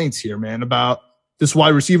complaints here, man, about this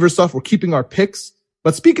wide receiver stuff. We're keeping our picks,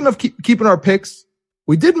 but speaking of keeping our picks,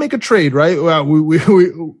 we did make a trade, right? We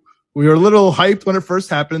were a little hyped when it first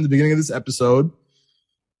happened in the beginning of this episode,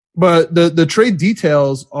 but the trade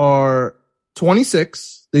details are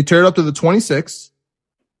 26. They turned up to the 26,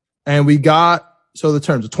 and we got, so the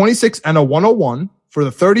terms, a 26 and a 101 for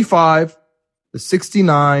the 35, the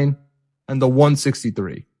 69, and the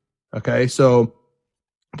 163. Okay. So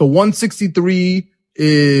the 163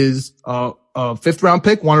 is a fifth round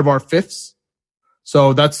pick, one of our fifths.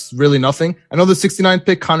 So that's really nothing. I know the 69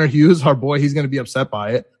 pick, Connor Hughes, our boy, he's going to be upset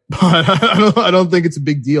by it, but I don't think it's a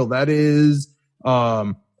big deal. That is,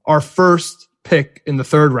 our first pick in the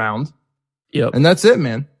third round. Yep. And that's it,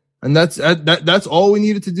 man. And that's all we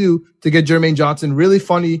needed to do to get Jermaine Johnson. Really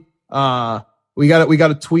funny. We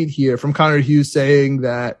got a tweet here from Connor Hughes saying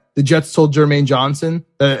that the Jets told Jermaine Johnson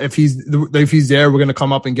that if he's there, we're going to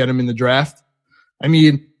come up and get him in the draft. I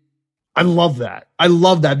mean, I love that. I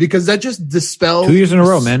love that because that just dispels 2 years in a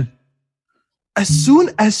row, man. As soon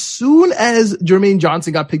as Jermaine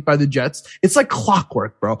Johnson got picked by the Jets, it's like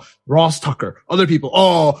clockwork, bro. Ross Tucker, other people.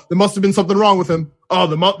 Oh, there must have been something wrong with him. Oh,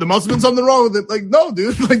 there must have been something wrong with it. Like, no,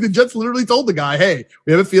 dude. Like the Jets literally told the guy, hey,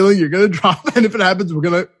 we have a feeling you're going to drop. And if it happens, we're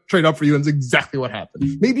going to trade up for you. And it's exactly what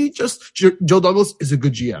happened. Maybe just Joe Douglas is a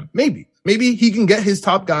good GM. Maybe he can get his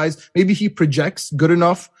top guys. Maybe he projects good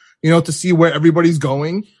enough, to see where everybody's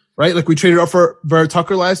going. Right? Like we traded up for Vera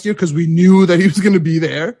Tucker last year because we knew that he was going to be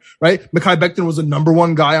there. Right? Mekhi Becton was the number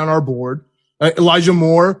one guy on our board. Elijah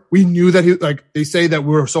Moore, we knew that they say that we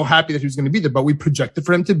were so happy that he was going to be there, but we projected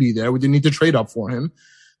for him to be there. We didn't need to trade up for him.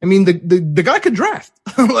 I mean, the guy could draft.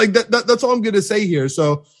 Like that's all I'm going to say here.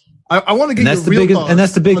 So I want to get your real thoughts. And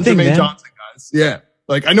that's the big thing, man. Johnson, guys. Yeah.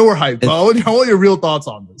 Like I know we're hyped, but I want your real thoughts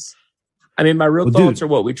on this. I mean, my real thoughts are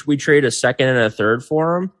what we trade a second and a third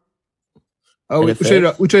for him. Oh, we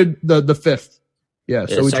traded the fifth. Yeah.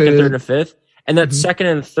 So we second, traded third, and a fifth. And that second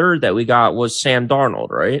and third that we got was Sam Darnold,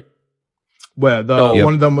 right? Well,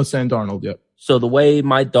 one of them was Sam Darnold. Yep. So the way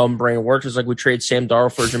my dumb brain works is like we trade Sam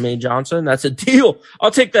Darnold for Jermaine Johnson. That's a deal. I'll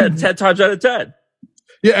take that 10 times out of 10.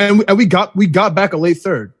 Yeah. And we got back a late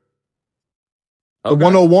third. Okay. The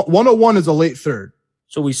 101 is a late third.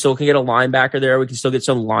 So we still can get a linebacker there. We can still get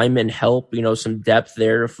some lineman help, some depth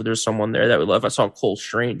there if there's someone there that we love. I saw Cole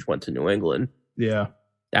Strange went to New England. Yeah.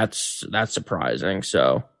 That's surprising.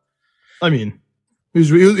 So, I mean, he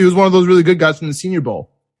was one of those really good guys from the Senior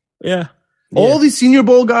Bowl. Yeah. All these Senior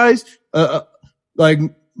Bowl guys, like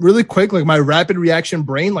really quick, like my rapid reaction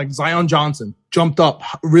brain, like Zion Johnson jumped up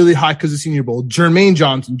really high because of the Senior Bowl. Jermaine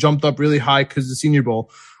Johnson jumped up really high because of the Senior Bowl.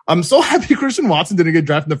 I'm so happy Christian Watson didn't get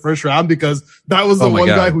drafted in the first round because that was the one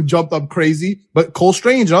guy who jumped up crazy. But Cole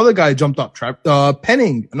Strange, another guy jumped up.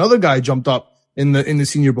 Penning, another guy jumped up in the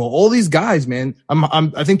Senior Bowl. All these guys, man.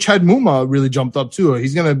 I think Chad Muma really jumped up too.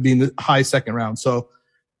 He's gonna be in the high second round. So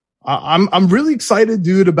I'm really excited,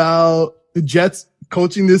 dude, about the Jets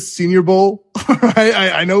coaching this Senior Bowl. Right?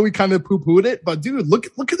 I know we kind of poo-pooed it, but dude, look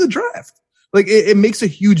at the draft. Like it makes a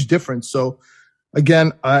huge difference. So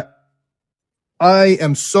again, I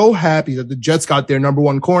am so happy that the Jets got their number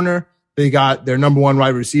one corner. They got their number one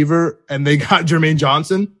wide receiver, and they got Jermaine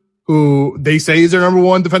Johnson, who they say is their number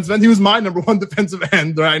one defensive end. He was my number one defensive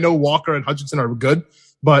end. I know Walker and Hutchinson are good,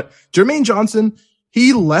 but Jermaine Johnson,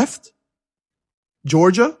 he left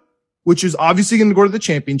Georgia, which is obviously going to go to the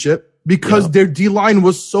championship because their D-line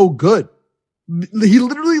was so good. He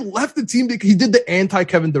literally left the team because he did the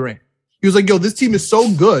anti-Kevin Durant. He was like, yo, this team is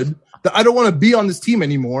so good that I don't want to be on this team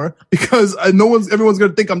anymore because everyone's going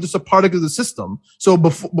to think I'm just a product of the system. So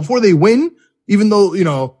before they win, even though,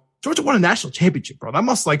 Georgia won a national championship, bro, that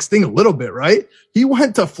must like sting a little bit, right? He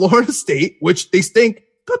went to Florida State, which they stink,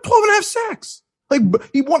 got 12 and a half sacks. Like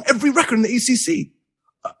he won every record in the ACC.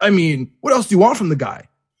 I mean, what else do you want from the guy?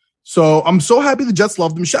 So I'm so happy the Jets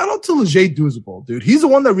loved him. Shout out to Leger Douzable, dude. He's the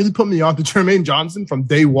one that really put me on to Jermaine Johnson from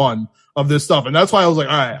day one of this stuff. And that's why I was like,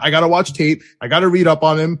 all right, I got to watch tape. I got to read up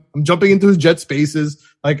on him. I'm jumping into his Jet spaces.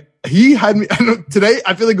 Like he had me today.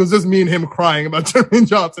 I feel like it was just me and him crying about Jermaine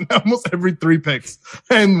Johnson almost every 3 picks.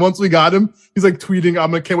 And once we got him, he's like tweeting,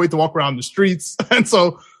 can't wait to walk around the streets. And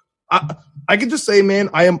so I can just say,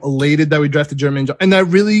 man, I am elated that we drafted Jermaine Johnson. And that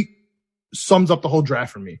really sums up the whole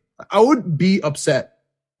draft for me. I would be upset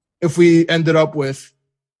if we ended up with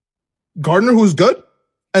Gardner, who's good,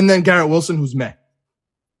 and then Garrett Wilson, who's meh.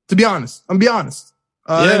 To be honest, And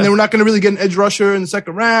then we're not going to really get an edge rusher in the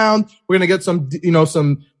second round. We're going to get some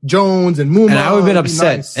Jones and Muma. And I would have been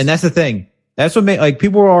upset. Nice. And that's the thing. That's what made,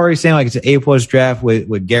 people were already saying it's an A+ draft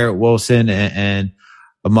with Garrett Wilson and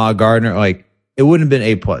Ahmad Gardner. Like it wouldn't have been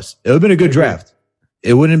A+. It would have been a good draft.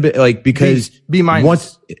 It wouldn't have been because B-. B.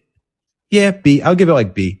 I'll give it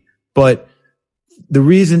like B. But the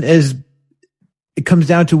reason is it comes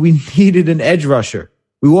down to we needed an edge rusher.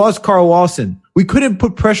 We lost Carl Lawson. We couldn't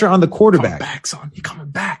put pressure on the quarterback. He coming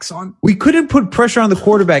back, son. We couldn't put pressure on the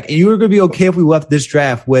quarterback, and you were going to be okay if we left this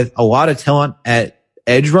draft with a lot of talent at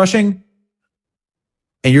edge rushing.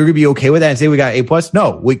 and you're going to be okay with that and say we got A+?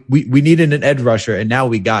 No, we needed an edge rusher, and now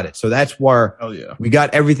we got it. So that's where we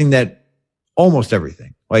got everything almost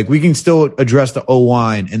everything. Like, we can still address the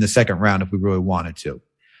O-line in the second round if we really wanted to.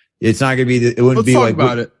 It's not going to be, it wouldn't be like. Let's talk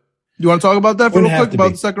about it. You want to talk about that for real quick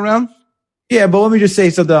about the second round? Yeah, but let me just say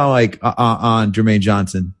something on Jermaine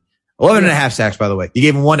Johnson. 11 and a half sacks, by the way. You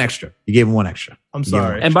gave him one extra. I'm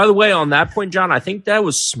sorry. And by the way, on that point, John, I think that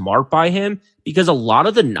was smart by him, because a lot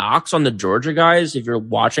of the knocks on the Georgia guys, if you're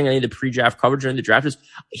watching any of the pre-draft coverage during the draft, is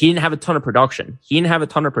he didn't have a ton of production.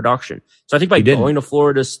 So I think by going to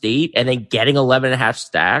Florida State and then getting 11 and a half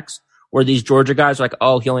stacks, where these Georgia guys are like,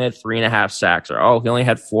 oh, he only had 3.5 sacks, or oh, he only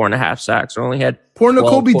had 4.5 sacks, or only had poor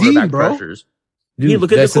Nakobe Dean, bro. Pressures. Dude,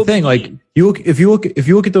 look at that's the thing. Like, if you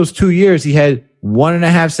look at those 2 years, he had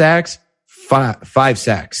 1.5 sacks, five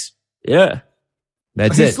sacks. Yeah,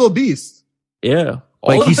 that's it. He's still a beast. Yeah,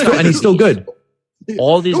 like he's still good.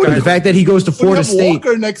 All these guys. The fact that he goes to Florida State,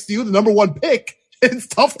 Walker next to you, the number 1 pick, it's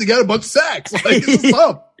tough to get a bunch of sacks. Like, it's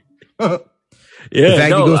tough. The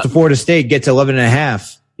fact he goes to Florida State, gets 11 and a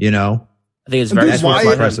half. You know, I think it's very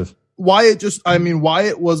impressive.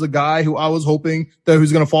 Wyatt was a guy who I was hoping that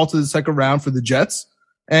was going to fall to the second round for the Jets,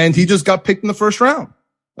 and he just got picked in the first round.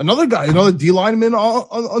 Another guy, another D lineman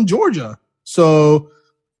on Georgia. So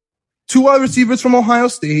 2 wide receivers from Ohio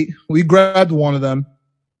State. We grabbed one of them.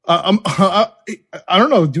 I don't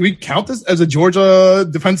know. Do we count this as a Georgia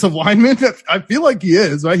defensive lineman? I feel like he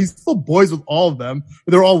is, right? He's still boys with all of them.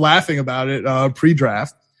 They're all laughing about it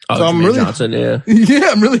pre-draft. Oh, so I'm Johnson, yeah. Yeah,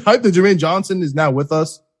 I'm really hyped that Jermaine Johnson is now with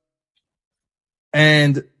us.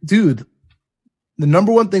 And dude, the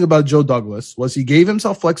number one thing about Joe Douglas was he gave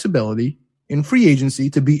himself flexibility in free agency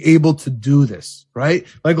to be able to do this, right?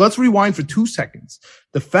 Like, let's rewind for 2 seconds.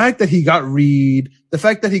 The fact that he got Reed, the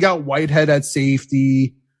fact that he got Whitehead at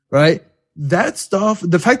safety, right? That stuff,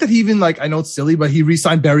 the fact that he even, like, I know it's silly, but he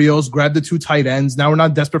re-signed Berrios, grabbed the 2 tight ends. Now we're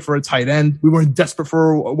not desperate for a tight end. We weren't desperate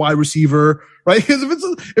for a wide receiver, right? Because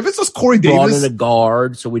if it's just Corey Davis. Brought in a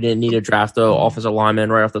guard, so we didn't need to draft the offensive lineman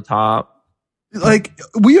right off the top. Like,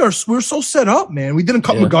 we're so set up, man. We didn't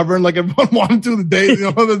cut McGovern like everyone wanted to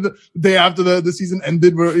the day after the season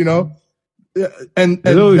ended, where, you know. And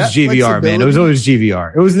it was always GVR, man. It was always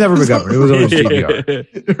GVR. It was never McGovern. It was always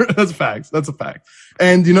GVR. That's facts. That's a fact.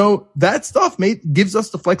 And, you know, that stuff, mate, gives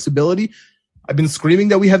us the flexibility. I've been screaming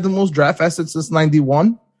that we have the most draft assets since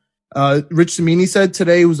 91. Rich Cimini said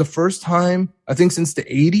today it was the first time, I think, since the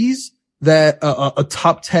 80s that a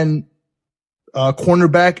top 10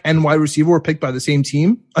 cornerback and wide receiver were picked by the same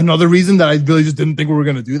team. Another reason that I really just didn't think we were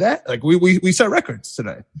going to do that. Like, we set records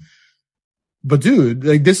today. But dude,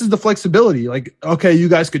 like, this is the flexibility. Like, okay, you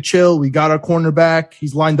guys could chill. We got our cornerback.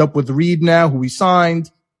 He's lined up with Reed now, who we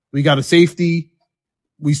signed. We got a safety.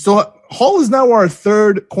 Hall is now our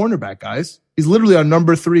 3rd cornerback, guys. He's literally our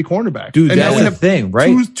number 3 cornerback. Dude, and that's the thing,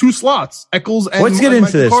 right? Two slots, Eccles and let's get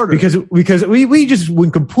into this Carter. because we just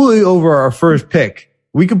went completely over our first pick.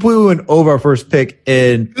 We completely went over our first pick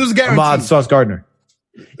in Ahmad Sauce Gardner.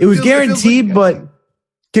 It was guaranteed, but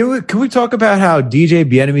can we talk about how DJ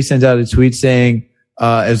Bieniemy sends out a tweet saying,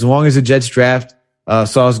 as long as the Jets draft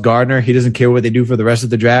Sauce Gardner, he doesn't care what they do for the rest of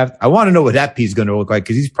the draft. I want to know what that piece is going to look like,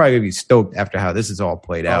 because he's probably going to be stoked after how this is all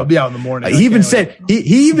played out. I'll be out in the morning. He even said, I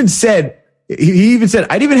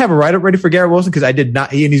didn't even have a write-up ready for Garrett Wilson because I did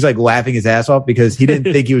not. He's like laughing his ass off because he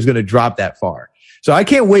didn't think he was going to drop that far. So I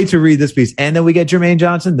can't wait to read this piece. And then we get Jermaine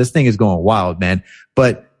Johnson. This thing is going wild, man.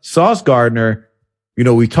 But Sauce Gardner, you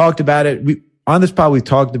know, we talked about it. On this pod, we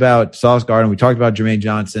talked about Sauce Gardner. We talked about Jermaine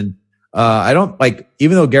Johnson. I don't like,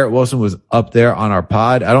 even though Garrett Wilson was up there on our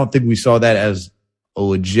pod, I don't think we saw that as a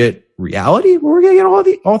legit reality. We're going to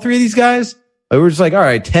get all 3 of these guys. Like, we're just like, all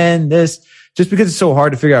right, 10, this, just because it's so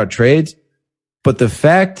hard to figure out trades. But the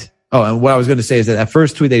fact, and what I was going to say is that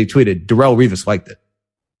first tweet that he tweeted, Darrelle Revis liked it,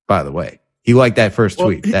 by the way. He liked that first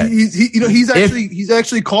tweet. He's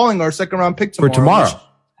actually calling our second round pick tomorrow.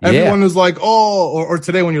 Everyone was like, or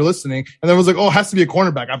today when you're listening, and then was like, it has to be a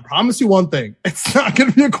cornerback. I promise you one thing. It's not going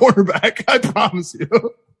to be a cornerback. I promise you.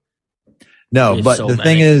 No, There's but so the many.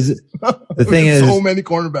 thing is, so many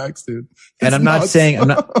cornerbacks, dude. And I'm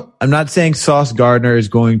not saying Sauce Gardner is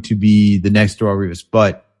going to be the next Darrelle Revis,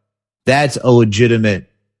 but that's a legitimate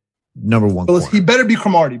number 1 corner. He better be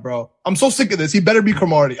Cromartie, bro. I'm so sick of this. He better be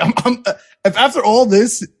Cromartie. If after all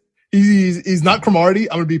this, he's not Cromartie,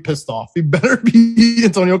 I'm going to be pissed off. He better be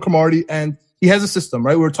Antonio Cromartie, and he has a system,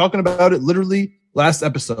 right? We were talking about it literally last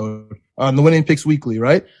episode on the Winning Picks Weekly,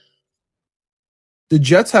 right? The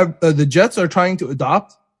Jets are trying to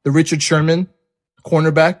adopt the Richard Sherman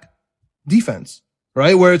cornerback defense,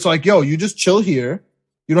 right? Where it's like, yo, you just chill here.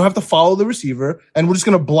 You don't have to follow the receiver, and we're just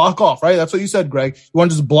going to block off, right? That's what you said, Greg. You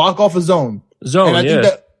want to just block off a zone. And I think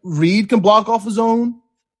that Reed can block off a zone,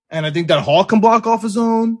 and I think that Hall can block off a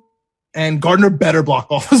zone, and Gardner better block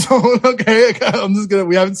off a zone. Okay,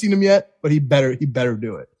 we haven't seen him yet, but he better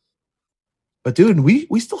do it. But dude, we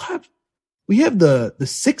have the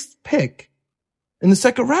 6th pick in the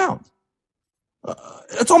 2nd round.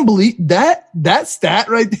 That's unbelievable. That stat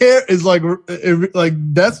right there is like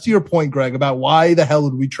that's to your point, Greg, about why the hell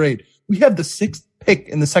would we trade? We have the 6th pick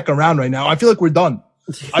in the 2nd round right now. I feel like we're done.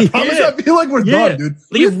 I promise you, I feel like we're done, dude.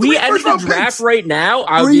 Like if we ended the draft right now,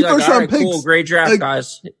 I would be like, all right, cool, great draft,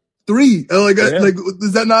 guys. 3.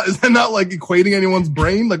 Is that not like equating anyone's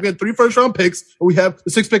brain? Like we had 3 first-round picks, and we have the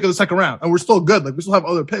 6th pick of the 2nd round, and we're still good. Like we still have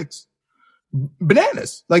other picks.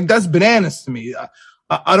 Bananas. Like that's bananas to me.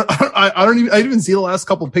 I didn't even see the last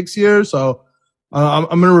couple of picks here, so I'm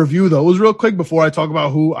going to review those real quick before I talk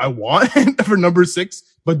about who I want for number 6.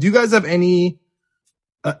 But do you guys have any?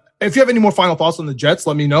 If you have any more final thoughts on the Jets,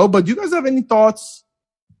 let me know. But do you guys have any thoughts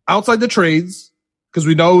outside the trades? Because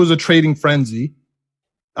we know it was a trading frenzy.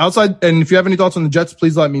 Outside, and if you have any thoughts on the Jets,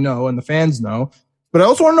 please let me know, and the fans know. But I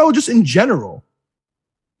also want to know, just in general,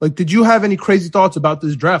 like, did you have any crazy thoughts about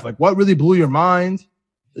this draft? Like, what really blew your mind?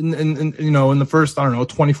 In the first,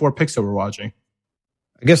 24 picks that we're watching.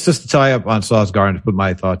 I guess just to tie up on Sauce Gardner, to put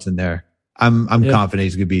my thoughts in there, I'm confident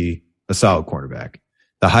he's going to be a solid cornerback.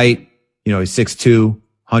 The height, he's 6'2",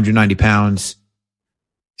 190 pounds.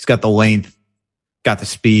 He's got the length, got the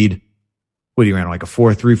speed. What he ran, like a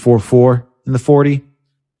 4.3, 4.4 in the 40?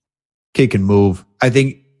 Kid can move. I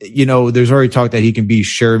think, there's already talk that he can be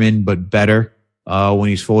Sherman, but better, when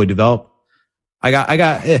he's fully developed.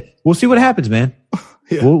 We'll see what happens, man.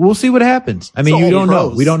 Yeah. We'll see what happens. I mean, you don't know.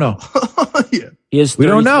 We don't know. Yeah. He has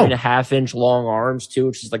 33.5-inch long arms too,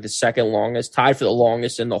 which is like the 2nd longest, tied for the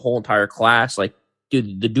longest in the whole entire class. Like,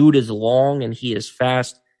 dude, the dude is long and he is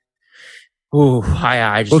fast. Ooh,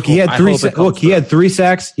 I just he had 3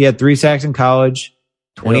 sacks. He had 3 sacks in college.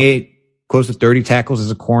 28, close to 30 tackles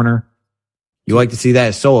as a corner. You like to see that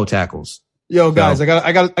as solo tackles. Yo, guys, I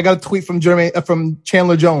got a tweet from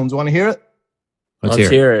Chandler Jones. Want to hear it? Let's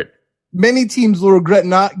hear it. Many teams will regret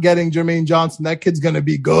not getting Jermaine Johnson. That kid's going to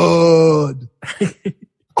be good.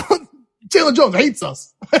 Chandler Jones hates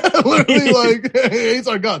us. Literally, he hates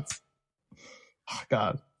our guts. Oh,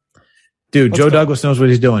 God. Dude, Joe Douglas knows what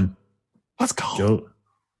he's doing. Let's go.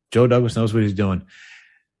 Joe Douglas knows what he's doing.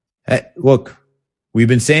 Hey, look, we've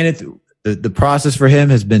been saying it. The process for him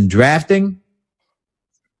has been drafting.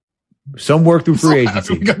 Some work through free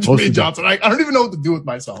agency. We got Jermaine Johnson. I don't even know what to do with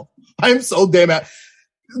myself. I am so damn at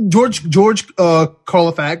George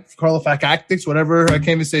Karlafakis, whatever. I can't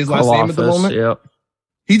even say his last name at the moment. Yep.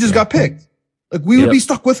 He just got picked. Like we would be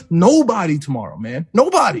stuck with nobody tomorrow, man.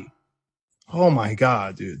 Nobody. Oh my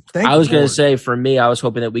God, dude. I was going to say, for me, I was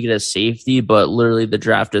hoping that we get a safety, but literally the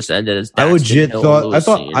draft just ended as I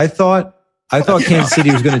thought Kansas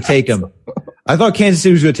City was going to take him. I thought Kansas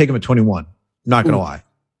City was going to take him at 21. Not going to lie.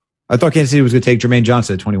 I thought Kansas City was going to take Jermaine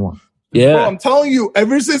Johnson at 21. Yeah. Bro, I'm telling you,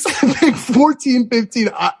 ever since I think 14, 15,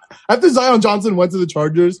 after Zion Johnson went to the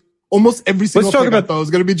Chargers, almost every single pick I thought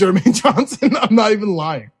was going to be Jermaine Johnson. I'm not even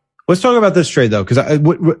lying. Let's talk about this trade, though,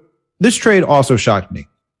 because this trade also shocked me.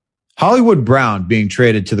 Hollywood Brown being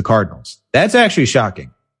traded to the Cardinals. That's actually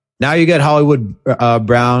shocking. Now you get Hollywood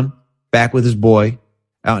Brown back with his boy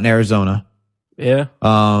out in Arizona. Yeah.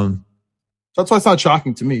 That's why it's not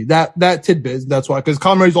shocking to me. That tidbit, that's why, because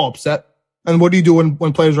Colin Murray's all upset. And what do you do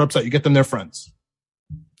when players are upset? You get them their friends.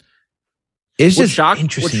 It's just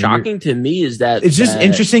interesting. What's shocking to me is that it's just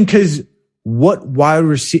interesting because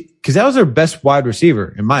because that was their best wide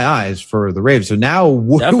receiver in my eyes for the Ravens. So now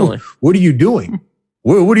what are you doing?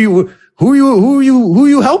 Who are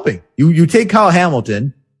you helping? You take Kyle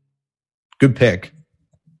Hamilton, good pick.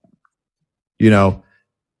 You want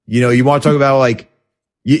to talk about like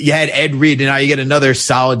you had Ed Reed and now you get another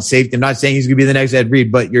solid safety. I'm not saying he's going to be the next Ed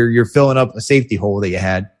Reed, but you're filling up a safety hole that you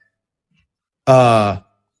had. But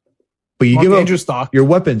you give up your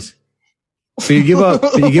weapons. So you give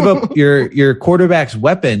up your quarterback's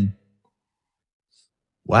weapon.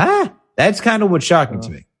 What? That's kind of what's shocking to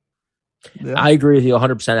me. Yeah. I agree with you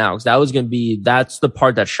 100%, Alex. That's the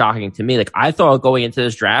part that's shocking to me. Like I thought going into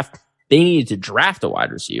this draft, they needed to draft a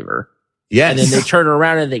wide receiver. Yes. And then they turn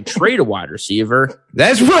around and they trade a wide receiver.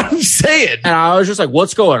 That's what I'm saying. And I was just like,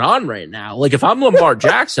 what's going on right now? Like if I'm Lamar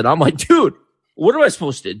Jackson, I'm like, dude, what am I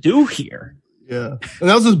supposed to do here? Yeah. And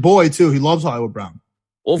that was his boy too. He loves Hollywood Brown.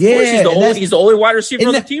 Well, of course he's the only wide receiver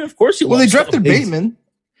on the team. Of course he loves him. Well, they drafted Bateman.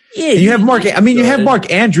 Yeah, you have you have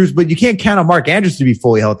Mark Andrews, but you can't count on Mark Andrews to be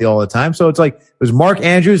fully healthy all the time. So it's like, it was Mark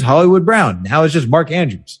Andrews, Hollywood Brown. Now it's just Mark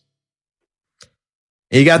Andrews.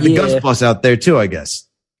 And you got the Gus Bus out there too, I guess.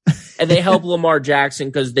 And they help Lamar Jackson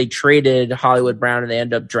because they traded Hollywood Brown and they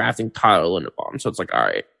end up drafting Tyler Linderbaum. So it's like, all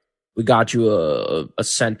right, we got you a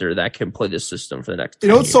center that can play this system for the next 10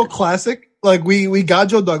 You know, it's years. so classic. Like we got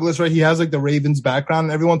Joe Douglas, right? He has like the Ravens background.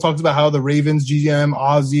 And everyone talks about how the Ravens, GM,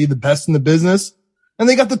 Ozzie, the best in the business. And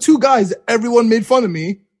they got the two guys that everyone made fun of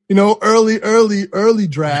me, you know, early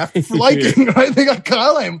draft for liking, right? They got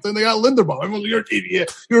Kyle Hamilton, they got Linderbaum. Everyone's like, you're an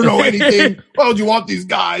idiot. You don't know anything. Why would you want these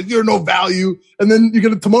guys? You're no value. And then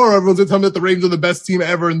tomorrow everyone's gonna tell me that the Ravens are the best team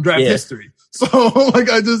ever in draft history. So like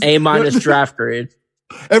A- draft grade.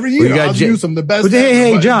 Every year I'll use them the best. But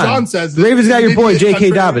hey, John says the Ravens got your boy J.K.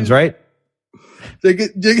 Dobbins, right?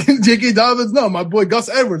 J.K. Dobbins, no, my boy Gus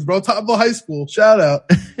Edwards, bro, top of high school. Shout out.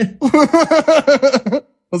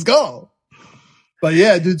 Let's go. But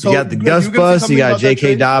yeah, dude. So you got the Gus Bus, you got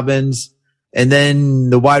J.K. Dobbins, and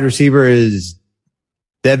then the wide receiver is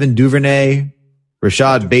Devin Duvernay,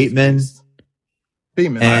 Rashad Bateman. I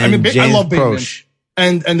James love Bateman. Proche.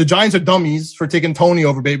 And the Giants are dummies for taking Tony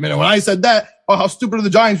over Bateman. And when I said that, how stupid are the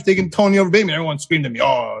Giants for taking Tony over Bateman? Everyone screamed at me,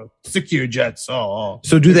 stick-to-your Jets. So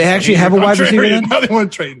do they actually have a wide receiver then? Now they want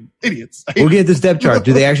to trade him. Idiots. We'll get this depth chart.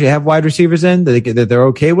 Do they actually have wide receivers then that they're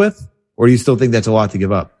okay with? Or do you still think that's a lot to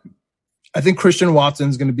give up? I think Christian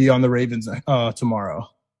Watson's going to be on the Ravens tomorrow.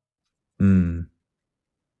 You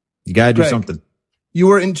got to do something. You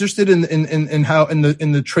were interested in how in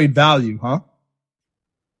the trade value, huh?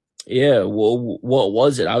 Yeah, well, what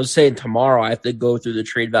was it? I was saying tomorrow I have to go through the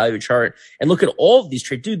trade value chart and look at all of these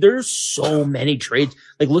trades. Dude, there's so many trades.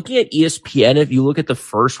 Like looking at ESPN, if you look at the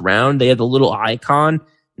first round, they had the little icon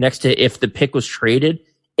next to if the pick was traded.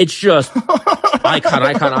 It's just icon.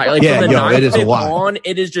 Like from the ninth it is pick a lot. on,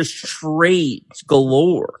 it is just trades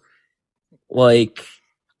galore. Like,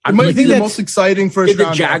 I might think the most exciting first round. Did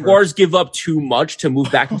the Jaguars give up too much to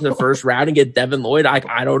move back into the first round and get Devin Lloyd?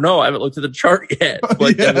 I don't know. I haven't looked at the chart yet,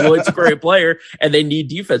 but Devin Lloyd's a great player and they need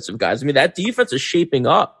defensive guys. I mean, that defense is shaping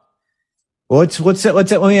up. Well,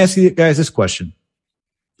 let me ask you guys this question.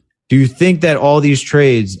 Do you think that all these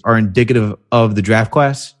trades are indicative of the draft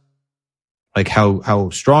class? Like how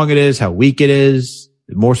strong it is, how weak it is,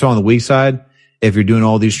 more so on the weak side? If you're doing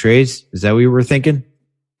all these trades, is that what you were thinking?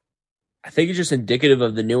 I think it's just indicative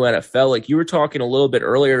of the new NFL. Like you were talking a little bit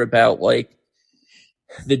earlier about like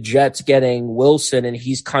the Jets getting Wilson and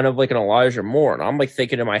he's kind of like an Elijah Moore. And I'm like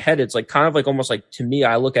thinking in my head, it's like kind of like almost like to me,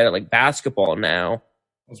 I look at it like basketball now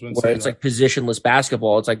where it's like positionless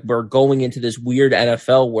basketball. It's like we're going into this weird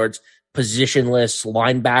NFL where it's positionless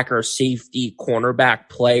linebacker, safety, cornerback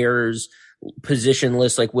players,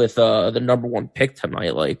 positionless, like with the number one pick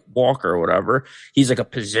tonight, like Walker or whatever. He's like a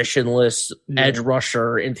positionless edge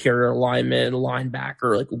rusher, interior lineman,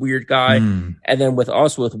 linebacker, like a weird guy. And then with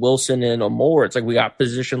us, with Wilson and Moore, it's like we got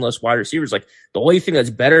positionless wide receivers. Like the only thing that's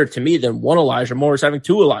better to me than one Elijah Moore is having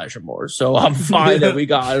two Elijah Moores. So I'm fine that we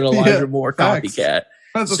got an Elijah Moore copycat.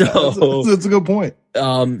 That's a good point.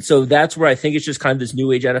 So that's where I think it's just kind of this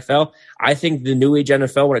new age NFL. I think the new age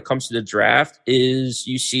NFL when it comes to the draft is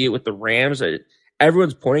you see it with the Rams.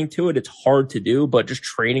 Everyone's pointing to it. It's hard to do, but just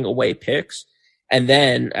trading away picks. And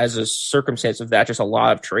then as a circumstance of that, just a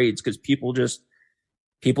lot of trades because people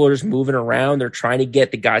are just moving around. They're trying to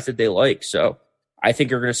get the guys that they like. So I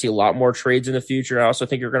think you're going to see a lot more trades in the future. I also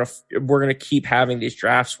think we're going to keep having these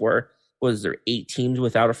drafts where was there 8 teams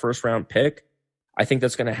without a first round pick? I think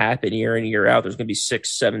that's going to happen year in, year out. There's going to be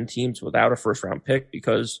 6-7 teams without a first round pick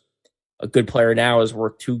because a good player now is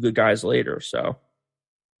worth 2 good guys later. So I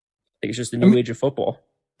think it's just the new age of football.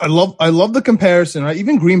 I love the comparison, right?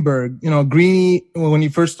 Even Greenberg, Greeny, when he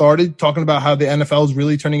first started talking about how the NFL is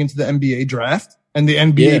really turning into the NBA draft and the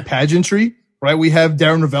NBA pageantry, right? We have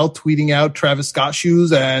Darren Rovell tweeting out Travis Scott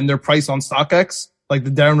shoes and their price on StockX. Like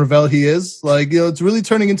the Darren Rovell he is. Like, it's really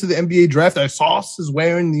turning into the NBA draft. Sauce is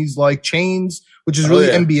wearing these like chains, which is really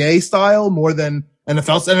NBA style more than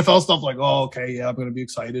NFL stuff. Like, I'm going to be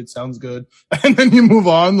excited. Sounds good. And then you move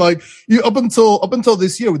on. Like up until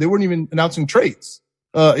this year, they weren't even announcing trades.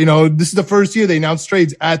 This is the first year they announced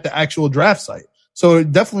trades at the actual draft site. So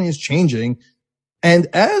it definitely is changing. And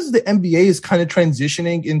as the NBA is kind of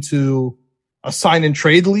transitioning into a sign and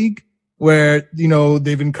trade league, where,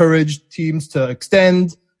 they've encouraged teams to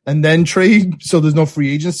extend and then trade so there's no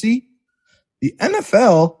free agency. The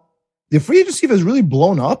NFL, the free agency has really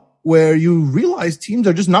blown up where you realize teams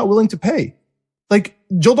are just not willing to pay. Like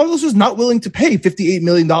Joe Douglas is not willing to pay $58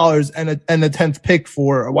 million and a 10th pick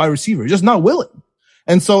for a wide receiver. He's just not willing.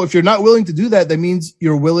 And so if you're not willing to do that, that means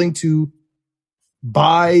you're willing to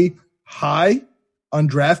buy high on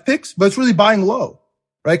draft picks, but it's really buying low,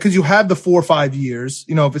 right? Because you have the 4 or 5 years,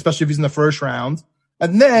 especially if he's in the first round.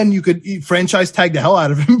 And then you could franchise tag the hell out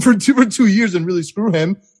of him for 2 years and really screw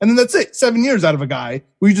him. And then that's it. 7 years out of a guy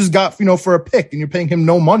who you just got, for a pick, and you're paying him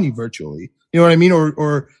no money virtually. You know what I mean?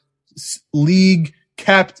 Or league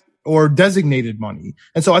capped or designated money.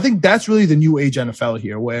 And so I think that's really the new age NFL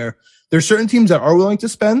here, where there's certain teams that are willing to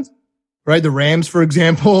spend, right? The Rams, for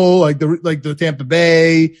example, like the Tampa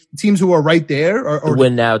Bay teams who are right there, or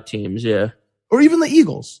win now teams. Yeah. Or even the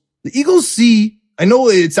Eagles. The Eagles see, I know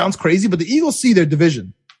it sounds crazy, but the Eagles see their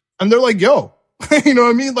division and they're like, yo, you know what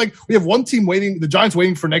I mean? Like, we have one team waiting, the Giants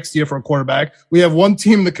waiting for next year for a quarterback. We have one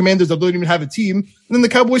team, the Commanders, that don't even have a team. And then the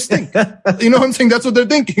Cowboys stink. You know what I'm saying? That's what they're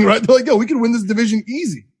thinking, right? They're like, yo, we can win this division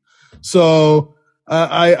easy. So,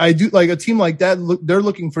 I do like a team like that. They're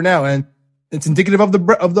looking for now, and it's indicative of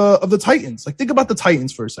the Titans. Like, think about the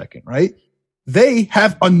Titans for a second, right? They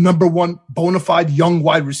have a number one bona fide young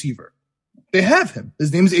wide receiver. They have him.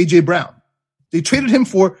 His name is AJ Brown. They traded him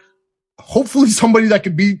for hopefully somebody that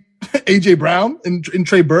could be AJ Brown and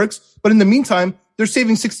Trey Burks. But in the meantime, they're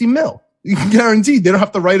saving $60 million. You can guarantee they don't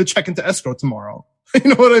have to write a check into escrow tomorrow. You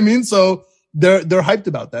know what I mean? So they're hyped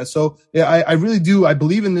about that. So yeah, I really do. I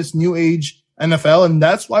believe in this new age NFL. And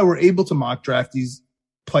that's why we're able to mock draft these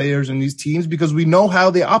players and these teams, because we know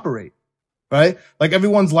how they operate, right? Like,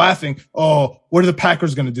 everyone's laughing. Oh, what are the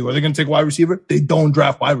Packers going to do? Are they going to take wide receiver? They don't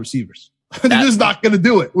draft wide receivers. They're just not going to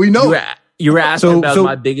do it. We know. You were asking about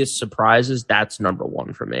my biggest surprises. That's number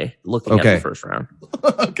one for me, looking at the first round.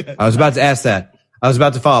 Okay. I was about to ask that. I was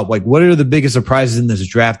about to follow up. Like, what are the biggest surprises in this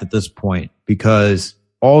draft at this point? Because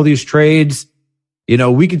all these trades,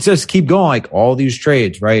 we could just keep going. Like, all these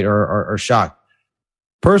trades, right, are shocked.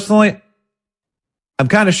 Personally, I'm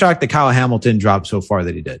kind of shocked that Kyle Hamilton dropped so far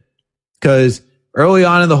that he did. Because early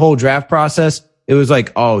on in the whole draft process, it was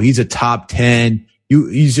like, oh, he's a top 10.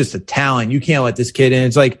 He's just a talent. You can't let this kid in.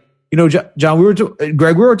 It's like, John,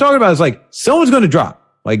 Greg, we were talking about, it's like, someone's going to drop.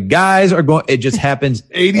 Like, guys are going, it just happens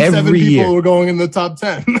 87 every people year. Were going in the top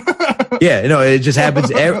 10. Yeah, it just happens.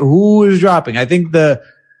 Who is dropping? I think I'm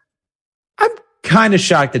kind of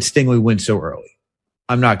shocked that Stingley went so early.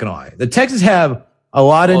 I'm not going to lie. The Texans have a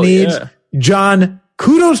lot of needs. Yeah. John,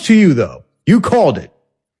 kudos to you, though. You called it.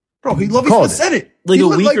 Bro, he said it. Like a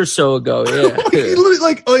week or so ago, yeah. He literally,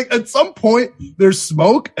 like at some point, there's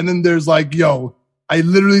smoke, and then there's like, yo, I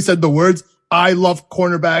literally said the words, I love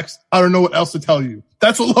cornerbacks. I don't know what else to tell you.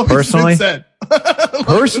 That's what Lovie Smith said.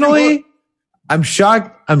 Personally, I'm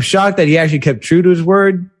shocked that he actually kept true to his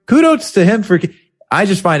word. Kudos to him I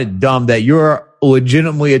just find it dumb that you're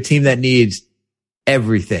legitimately a team that needs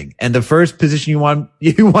everything. And the first position you want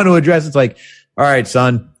to address, it's like, all right,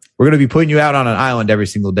 son, we're going to be putting you out on an island every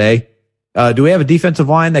single day. Do we have a defensive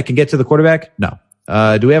line that can get to the quarterback? No.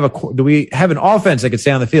 Do we have an offense that can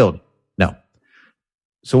stay on the field? No.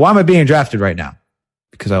 So why am I being drafted right now?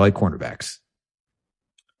 Because I like cornerbacks.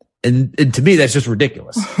 And to me, that's just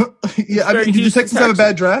ridiculous. Yeah. I mean, did the Texans have a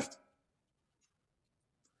bad draft?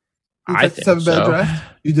 I think have a bad draft?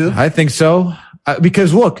 You do? I think so.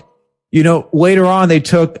 Because look, later on they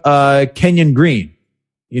took Kenyon Green.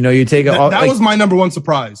 You take that was my number one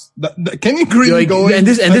surprise. Kenyon Green going, and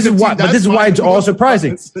this is why it's all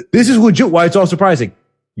surprising. This is legit why it's all surprising.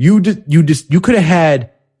 You could have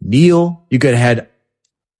had Neal, you could have had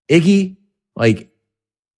Iggy,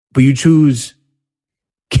 but you choose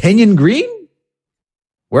Kenyon Green?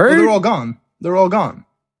 Where? Well, they're all gone. They're all gone.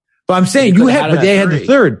 But I'm saying they had the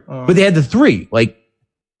third, but they had the three. Like,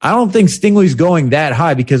 I don't think Stingley's going that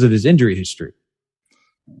high because of his injury history.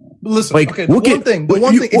 Listen, okay, the one thing,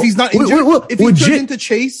 if he's not injured, if he turns into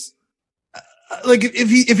Chase,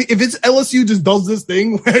 if it's LSU just does this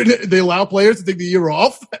thing where they allow players to take the year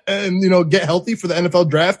off and, get healthy for the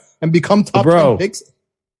NFL draft and become top 10 picks,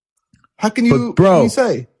 how can you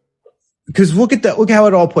say? Because look how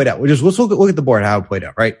it all played out. Let's look at the board, how it played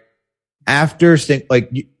out, right? After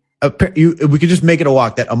we could just make it a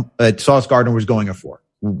lock that Sauce Gardner was going for.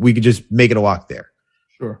 We could just make it a lock there.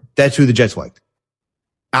 Sure. That's who the Jets liked.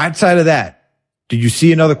 Outside of that, did you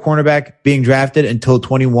see another cornerback being drafted until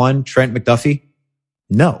 21, Trent McDuffie?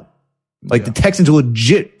 No. The Texans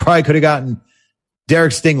legit probably could have gotten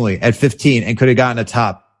Derek Stingley at 15 and could have gotten a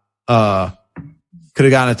top O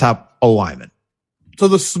lineman. So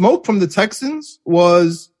the smoke from the Texans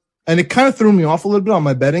was, and it kind of threw me off a little bit on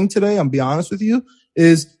my betting today, I'll be honest with you,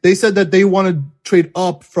 is they said that they want to trade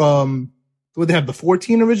up from, what they have, the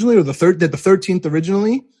 14 originally, or the 13th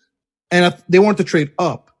originally, and they wanted to trade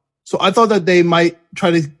up. So I thought that they might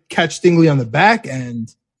try to catch Stingley on the back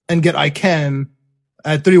end and get Ikem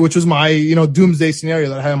at 3, which was my, doomsday scenario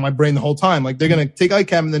that I had in my brain the whole time. Like they're going to take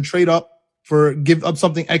ICAM and then trade up give up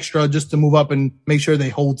something extra just to move up and make sure they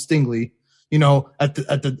hold Stingley, at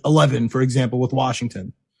the 11, for example, with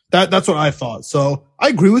Washington. That's what I thought. So I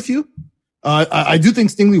agree with you. I do think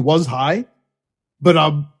Stingley was high, but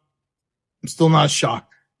I'm still not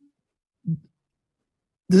shocked.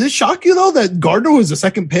 Does it shock you though that Gardner was the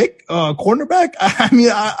second pick, cornerback? I mean,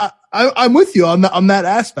 I'm with you on that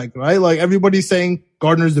aspect, right? Like everybody's saying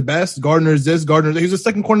Gardner's the best, Gardner's this, he's the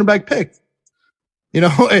second cornerback pick.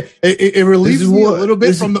 It relieves me a little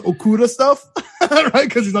bit from the Okuda stuff, right?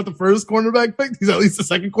 Because he's not the first cornerback pick. He's at least the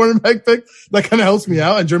second cornerback pick. That kind of helps me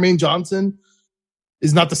out. And Jermaine Johnson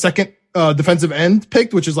is not the second defensive end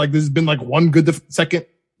picked, which is like there's been like one good second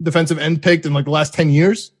defensive end picked in like the last 10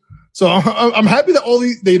 years. So I'm happy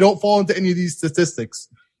that they don't fall into any of these statistics,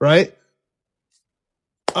 right?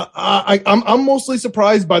 I'm mostly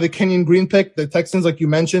surprised by the Kenyon Green pick, the Texans, like you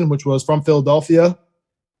mentioned, which was from Philadelphia,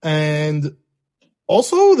 and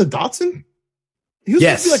also the Dotson. He was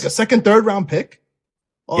supposed to be like a second, third round pick.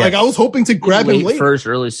 Like I was hoping to grab him late. First,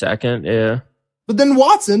 early second, yeah. But then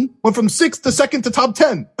Watson went from 6th to 2nd to top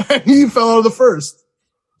 10. He fell out of the first.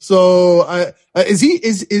 So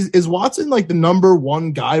is Watson like the number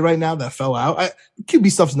one guy right now that fell out?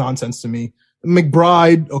 QB stuff's nonsense to me.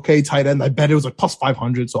 McBride, okay, tight end. I bet it was like plus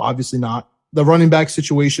 500, so obviously not. The running back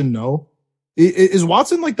situation, no. Is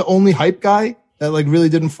Watson like the only hype guy that like really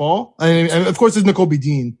didn't fall? I mean, and of course, there's Nakobe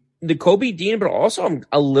Dean. Nakobe Dean, but also I'm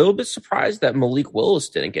a little bit surprised that Malik Willis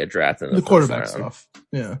didn't get drafted in the quarterback stuff.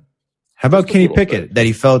 Yeah. How about Kenny Pickett that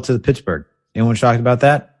he fell to the Pittsburgh? Anyone shocked about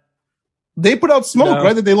that? They put out smoke,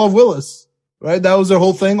 right? That they love Willis, right? That was their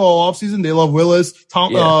whole thing all offseason. They love Willis.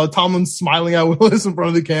 Tomlin's smiling at Willis in front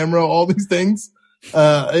of the camera, all these things.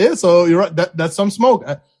 So you're right. That's some smoke.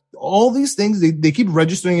 All these things, they keep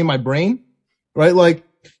registering in my brain, right? Like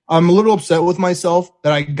I'm a little upset with myself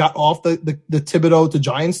that I got off the Thibodeau to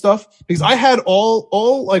Giants stuff because I had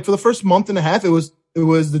all like for the first month and a half, it was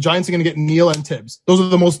the Giants are going to get Neal and Tibbs. Those are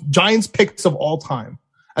the most Giants picks of all time.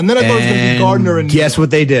 And then I thought it was going to be Gardner and guess Neal.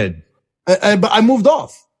 What they did. But I moved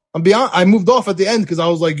off. I moved off at the end because I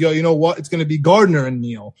was like, yo, you know what? It's going to be Gardner and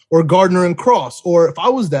Neal or Gardner and Cross. Or if I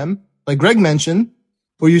was them, like Greg mentioned,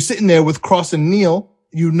 where you're sitting there with Cross and Neal,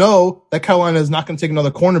 you know that Carolina is not going to take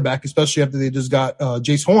another cornerback, especially after they just got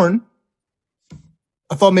Jace Horn.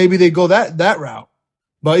 I thought maybe they'd go that route.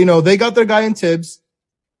 But, they got their guy in Tibbs.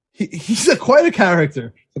 He's quite a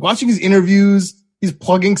character. Like watching his interviews, he's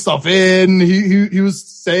plugging stuff in. He was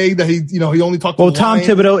saying that he only talked to Tom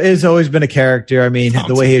Thibodeau has always been a character. I mean,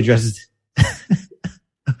 the way he addresses.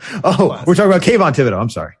 We're talking about Kayvon Thibodeau. I'm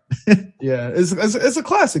sorry. Yeah, it's a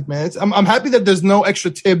classic, man. I'm happy that there's no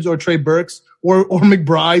extra Tibbs or Trey Burks or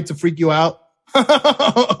McBride to freak you out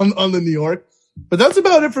on the New York. But that's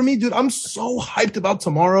about it for me, dude. I'm so hyped about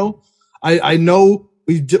tomorrow. I know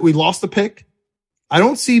we lost the pick. I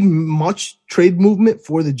don't see much trade movement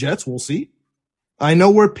for the Jets. We'll see. I know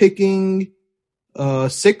we're picking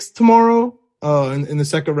 6th tomorrow in the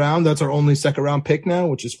second round. That's our only second round pick now,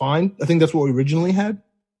 which is fine. I think that's what we originally had.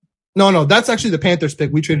 No, that's actually the Panthers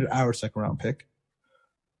pick. We traded our second round pick.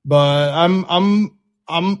 But I'm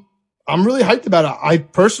really hyped about it. I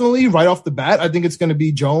personally, right off the bat, I think it's going to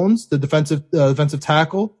be Jones, the defensive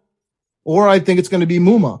tackle, or I think it's going to be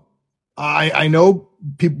Muma. I know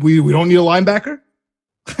we don't need a linebacker.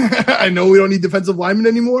 I know we don't need defensive linemen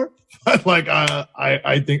anymore. But like,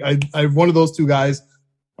 I think one of those two guys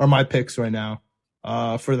are my picks right now,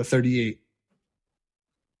 for the 38.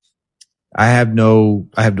 I have no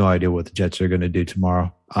idea what the Jets are going to do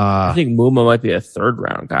tomorrow. I think Muma might be a third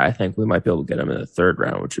round guy. I think we might be able to get him in the third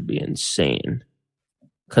round, which would be insane.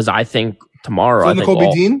 Cause I think tomorrow, so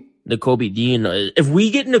Nakobe Dean, if we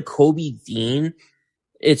get Nakobe Dean,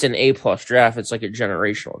 it's an A+ draft. It's like a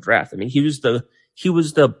generational draft. I mean, he was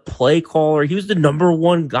the play caller. He was the number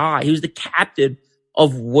one guy. He was the captain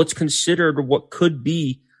of what's considered what could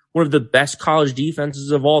be one of the best college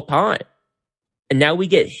defenses of all time. And now we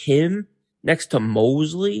get him next to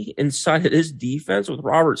Mosley inside of this defense with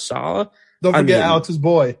Robert Saleh. Don't forget Alex's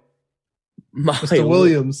boy, Mr.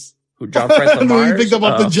 Williams. Who John Franklin Myers. He picked up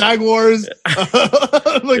off the Jaguars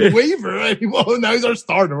like waiver. Right? Well, now he's our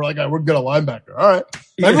starter. We're like, we're good at linebacker. All right.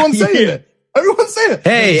 Everyone's saying it. Everyone's saying it.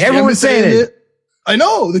 Hey, everyone's saying it. I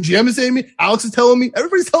know. The GM is saying to me. Alex is telling me.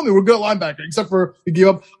 Everybody's telling me we're good at linebacker, except for we give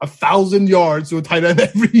up 1,000 yards to a tight end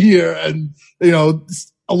every year and,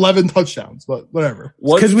 11 touchdowns, but whatever.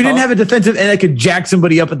 Because we didn't have a defensive end that could jack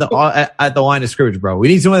somebody up at the line of scrimmage, bro. We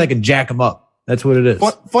need someone that can jack them up. That's what it is.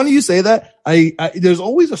 Funny you say that. There's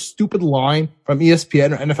always a stupid line from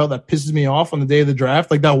ESPN or NFL that pisses me off on the day of the draft.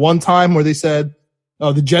 Like that one time where they said,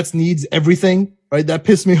 Oh, the Jets needs everything, right? That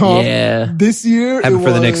pissed me off. Yeah. This year, Happened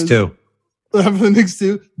for the Knicks too. Happened for the Knicks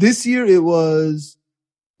too. This year, it was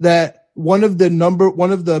that one of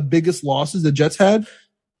the biggest losses the Jets had,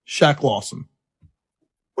 Shaq Lawson.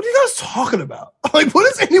 What are you guys talking about? Like,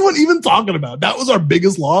 what is anyone even talking about? That was our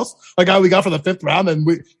biggest loss. Like how we got for the 5th round and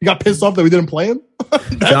we got pissed off that we didn't play him.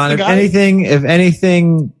 John, if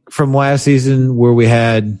anything from last season where we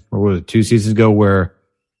had, or was it 2 seasons ago, where,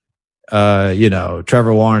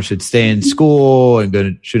 Trevor Lawrence should stay in school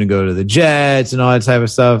and shouldn't go to the Jets and all that type of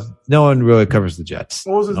stuff. No one really covers the Jets.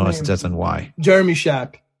 What was his unless name? it's SNY. Jeremy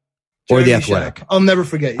Schaap. Or The Jeremy Athletic. Schaap. I'll never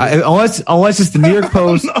forget you. Unless it's the New York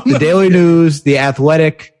Post, the Daily News, The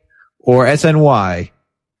Athletic, or SNY.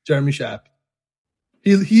 Jeremy Schaap.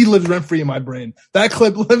 He lives rent free in my brain. That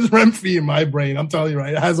clip lives rent free in my brain. I'm telling you,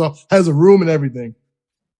 right? It has a room and everything.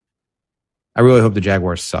 I really hope the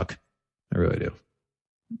Jaguars suck. I really do.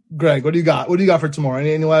 Greg, what do you got? What do you got for tomorrow?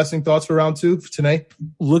 Any lasting thoughts for round 2 for today?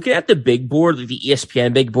 Looking at the big board, like the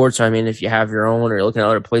ESPN big board. So, I mean, if you have your own or you're looking at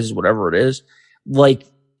other places, whatever it is, like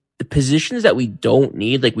the positions that we don't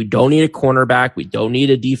need, like we don't need a cornerback. We don't need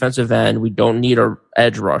a defensive end. We don't need a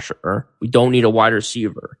edge rusher. We don't need a wide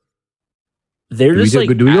receiver. They're just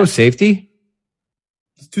like, do we go safety?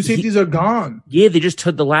 2 safeties are gone. Yeah, they just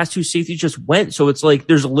took the last 2 safeties just went. So it's like,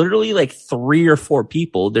 there's literally like 3 or 4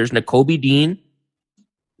 people. There's Nakobe Dean.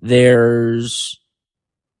 Then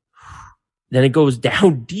it goes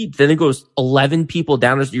down deep. Then it goes 11 people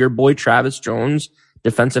down as your boy Travis Jones,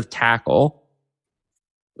 defensive tackle.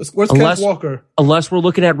 Where's Kenneth Walker? Unless we're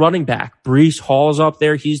looking at running back. Breece Hall's up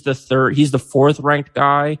there. He's the 4th ranked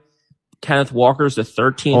guy. Kenneth Walker's the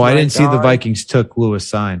 13th. Oh, I didn't see guy. the Vikings took Lewis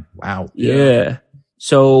Sign. Wow. Yeah.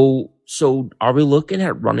 So are we looking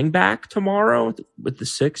at running back tomorrow with the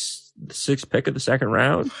sixth pick of the 2nd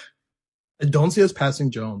round? I don't see us passing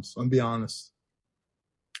Jones. I'll be honest.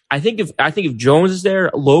 I think if Jones is there,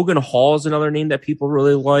 Logan Hall is another name that people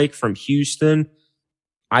really like from Houston.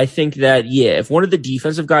 I think that, if one of the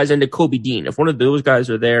defensive guys and Nakobe Dean, if one of those guys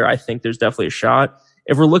are there, I think there's definitely a shot.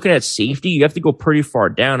 If we're looking at safety, you have to go pretty far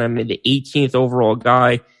down. I mean, the 18th overall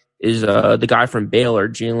guy is the guy from Baylor,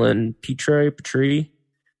 Jalen Petrie.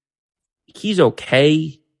 He's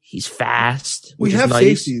okay. He's fast. We which have is nice.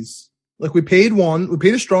 safeties. Like we paid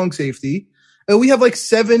a strong safety. And we have like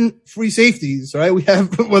 7 free safeties, right? We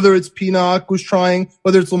have, whether it's Pinnock who's trying,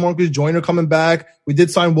 whether it's LaMarcus Joyner coming back. We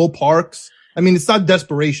did sign Will Parks. I mean, it's not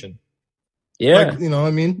desperation. Yeah. Like, you know what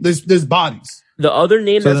I mean? There's bodies. The other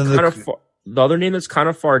name that's kind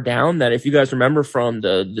of far down that if you guys remember from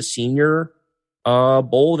the senior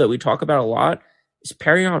bowl that we talk about a lot is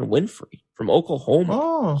Perion Winfrey from Oklahoma.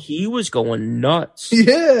 Oh. He was going nuts.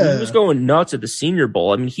 Yeah. He was going nuts at the Senior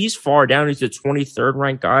Bowl. I mean, he's far down. He's the 23rd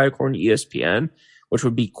ranked guy according to ESPN, which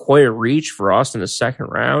would be quite a reach for us in the 2nd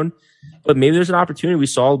round. But maybe there's an opportunity. We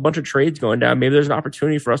saw a bunch of trades going down. Maybe there's an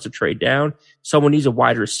opportunity for us to trade down. Someone needs a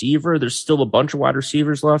wide receiver. There's still a bunch of wide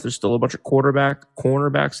receivers left. There's still a bunch of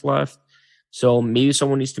cornerbacks left. So maybe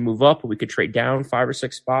someone needs to move up, but we could trade down 5 or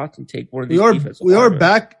 6 spots and take one of these. We are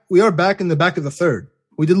back in the back of the 3rd.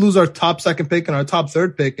 We did lose our top 2nd pick and our top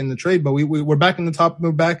 3rd pick in the trade, but we're back in the top.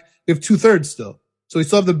 We're back. We have 2/3 still, so we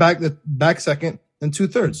still have the back 2nd and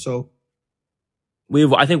 2/3. So we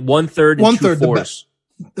have, I think, 1/3 and 2/4.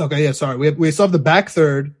 Okay, yeah, sorry. We still have the back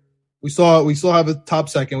 3rd. We still have a top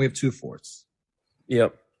 2nd. We have 2/4.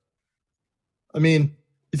 Yep. I mean,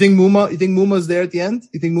 you think Muma's there at the end?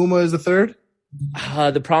 You think Muma is the 3rd?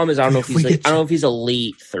 The problem is I don't know if he's a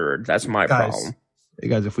late 3rd. That's my problem. Hey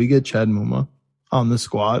guys, if we get Chad Muma on the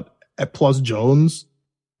squad at plus Jones,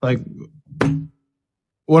 like,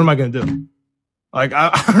 what am I gonna do? Like,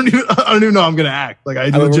 I don't even know how I'm gonna act. Like,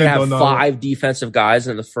 we're gonna have 5 defensive guys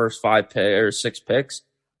in the first 5 or 6 picks.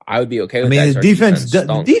 I would be okay with that. I mean, the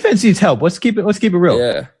defense needs help. Let's keep it real.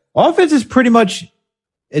 Yeah. Offense is pretty much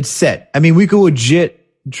it's set. I mean, we could legit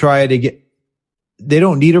try to get. They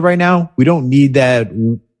don't need it right now. We don't need that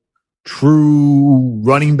true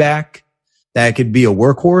running back that could be a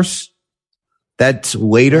workhorse. That's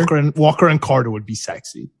later. Walker and Carter would be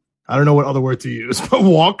sexy. I don't know what other word to use, but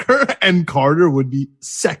Walker and Carter would be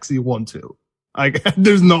sexy 1-2. Like,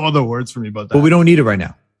 there's no other words for me but that. But we don't need it right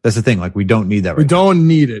now. That's the thing. Like, we don't need that right now. We don't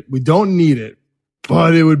need it,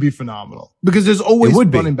 but it would be phenomenal because there's always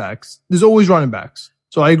running backs. There's always running backs.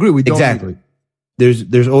 So I agree. We don't exactly. need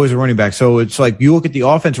it. There's always a running back. So it's like you look at the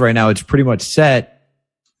offense right now, it's pretty much set.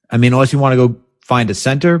 I mean, unless you want to go find a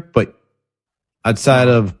center, but outside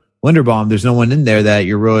of Linderbaum, there's no one in there that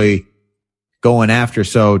you're really going after.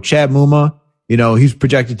 So Chad Muma, he's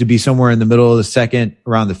projected to be somewhere in the middle of the 2nd,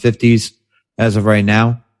 around the 50s as of right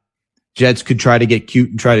now. Jets could try to get cute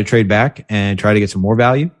and try to trade back and try to get some more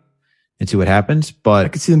value and see what happens. But I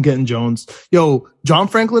could see them getting Jones. Yo, John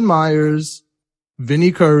Franklin Myers,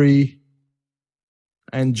 Vinny Curry,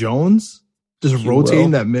 and Jones just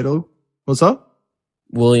rotating that middle. What's up?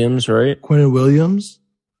 Williams, right? Quentin Williams,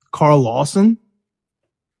 Carl Lawson.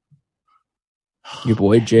 Your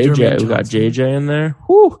boy JJ. We got JJ in there.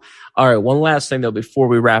 Whew. All right. One last thing though, before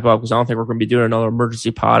we wrap up, because I don't think we're going to be doing another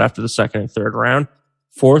emergency pod after the second and third round.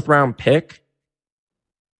 4th round pick.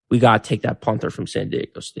 We got to take that punter from San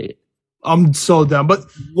Diego State. I'm so down, but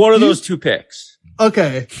one of those 2 picks.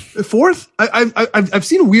 Okay. 4th. I've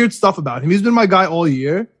seen weird stuff about him. He's been my guy all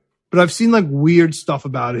year, but I've seen like weird stuff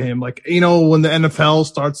about him. Like, you know, when the NFL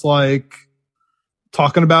starts like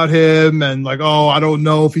talking about him and like, oh, I don't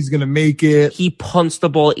know if he's going to make it. He punts the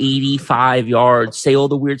ball 85 yards. Say all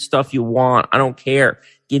the weird stuff you want. I don't care.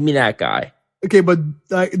 Give me that guy. Okay. But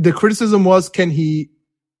the criticism was, can he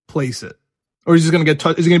place it? Or is he going to get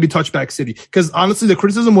is he going to be touchback city? Because honestly, the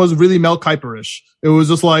criticism was really Mel Kiper-ish. It was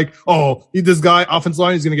just like, oh, this guy, offensive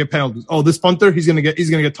line, he's going to get penalties. Oh, this punter, he's going to get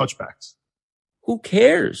touchbacks. Who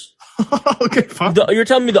cares? Okay, fine. You're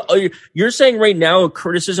telling me you're saying right now a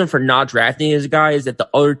criticism for not drafting this guy is that the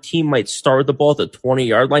other team might start the ball at the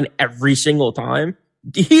 20-yard line every single time?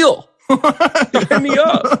 Deal. Sign me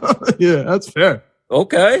up. Yeah, that's fair.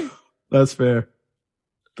 Okay. That's fair.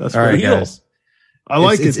 That's all fair. right, guys. I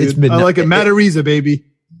like it, dude. I like it. Matt Ariza, baby.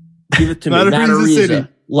 Give it to me. Matt Ariza.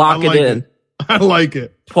 Lock it in. I like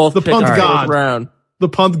it. 12th the pick, punt god. Round. The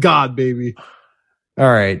punt god, baby. All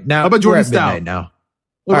right. Now, how about Jordan Stout? Now.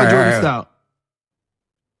 What about Jordan Stout?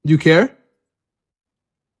 Do you care?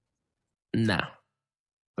 No.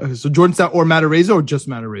 Okay, so Jordan Stout or Matt Ariza or just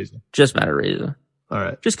Matt Ariza? Just Matt Ariza. All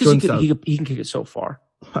right. Just because he can kick it so far.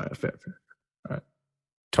 All right, fair. All right.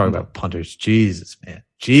 Talk about punters. Jesus, man.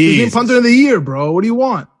 He's been punter of the year, bro. What do you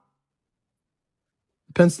want?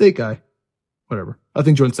 Penn State guy. Whatever. I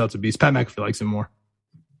think Jordan Stout's a beast. Pat McAfee likes him more.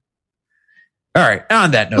 All right.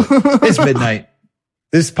 On that note, it's midnight.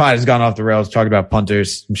 This pod has gone off the rails talking about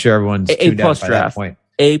punters. I'm sure everyone's tuned out by that point.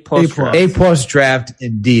 A plus draft,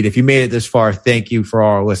 indeed. If you made it this far, thank you for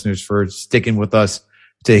all our listeners for sticking with us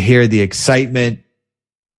to hear the excitement.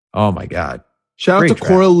 Oh my God. Shout out to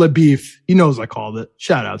Coral LeBeef. He knows I called it.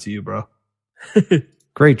 Shout out to you, bro.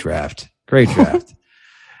 Great draft. All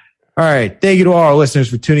right. Thank you to all our listeners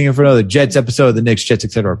for tuning in for another Jets episode of the Knicks, Jets,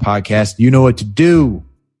 Etc. podcast. You know what to do.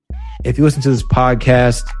 If you listen to this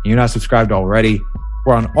podcast and you're not subscribed already,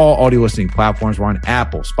 we're on all audio listening platforms. We're on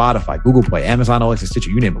Apple, Spotify, Google Play, Amazon, Alexa, Stitcher,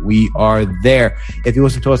 you name it. We are there. If you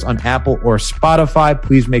listen to us on Apple or Spotify,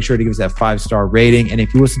 please make sure to give us that 5-star rating. And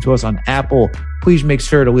if you listen to us on Apple, please make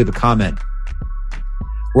sure to leave a comment.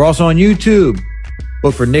 We're also on YouTube.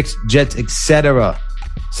 Look for Knicks, Jets, Etc.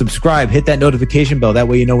 Subscribe, hit that notification bell. That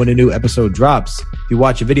way you know when a new episode drops. If you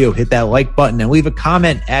watch a video, hit that like button and leave a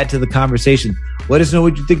comment. Add to the conversation. Let us know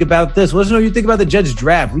what you think about this. Let us know what you think about the Jets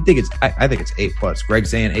draft. We think I think it's A+. Greg's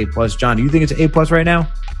saying A+. John, do you think it's A+ right now?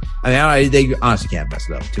 I mean, they honestly can't mess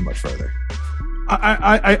it up too much further.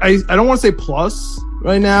 I don't want to say plus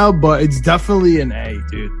right now, but it's definitely an A,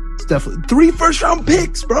 dude. It's definitely 3 first-round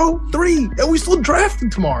picks, bro. 3, and we still drafting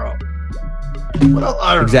tomorrow. What else?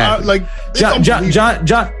 I don't exactly. know.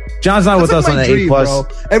 John's not with us on the A+. Bro.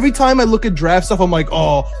 Every time I look at draft stuff, I'm like,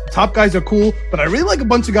 oh, top guys are cool, but I really like a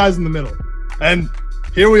bunch of guys in the middle. And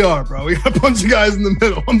here we are, bro. We got a bunch of guys in the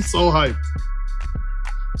middle. I'm so hyped.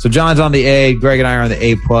 So John's on the A. Greg and I are on the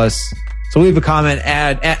A+. So leave a comment.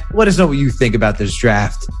 Let us know what you think about this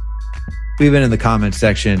draft. Leave it in the comment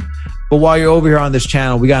section. But while you're over here on this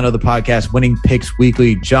channel, we got another podcast, Winning Picks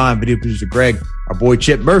Weekly. John, video producer Greg, our boy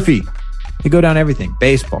Chip Murphy. They go down everything.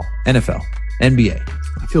 Baseball, NFL, NBA.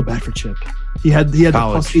 I feel bad for Chip. He had the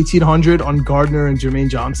plus 1,800 on Gardner and Jermaine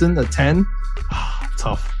Johnson, the 10.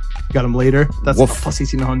 Tough. Got him later. That's plus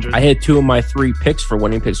 1,800. I hit 2 of my 3 picks for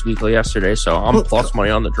Winning Picks Weekly yesterday, so I'm plus money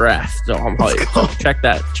on the draft. So I'm hyped. So check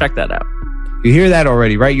that out. You hear that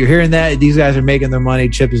already, right? You're hearing that. These guys are making their money.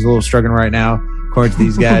 Chip is a little struggling right now, according to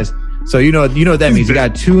these guys. So you know what that means. You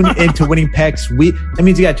got to tune into Winning Picks That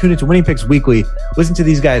means you got to tune into Winning Picks Weekly. Listen to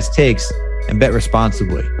these guys' takes and bet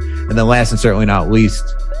responsibly. And then last and certainly not least,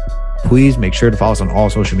 please make sure to follow us on all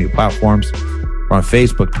social media platforms. We're on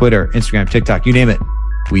Facebook, Twitter, Instagram, TikTok, you name it.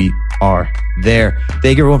 We are there.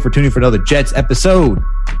 Thank you everyone for tuning in for another Jets episode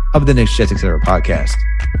of the Knicks, Jets, Etc. podcast.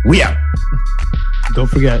 We out. Don't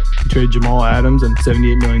forget, you traded Jamal Adams and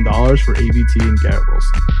 $78 million for ABT and Garrett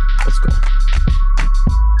Wilson. Let's go.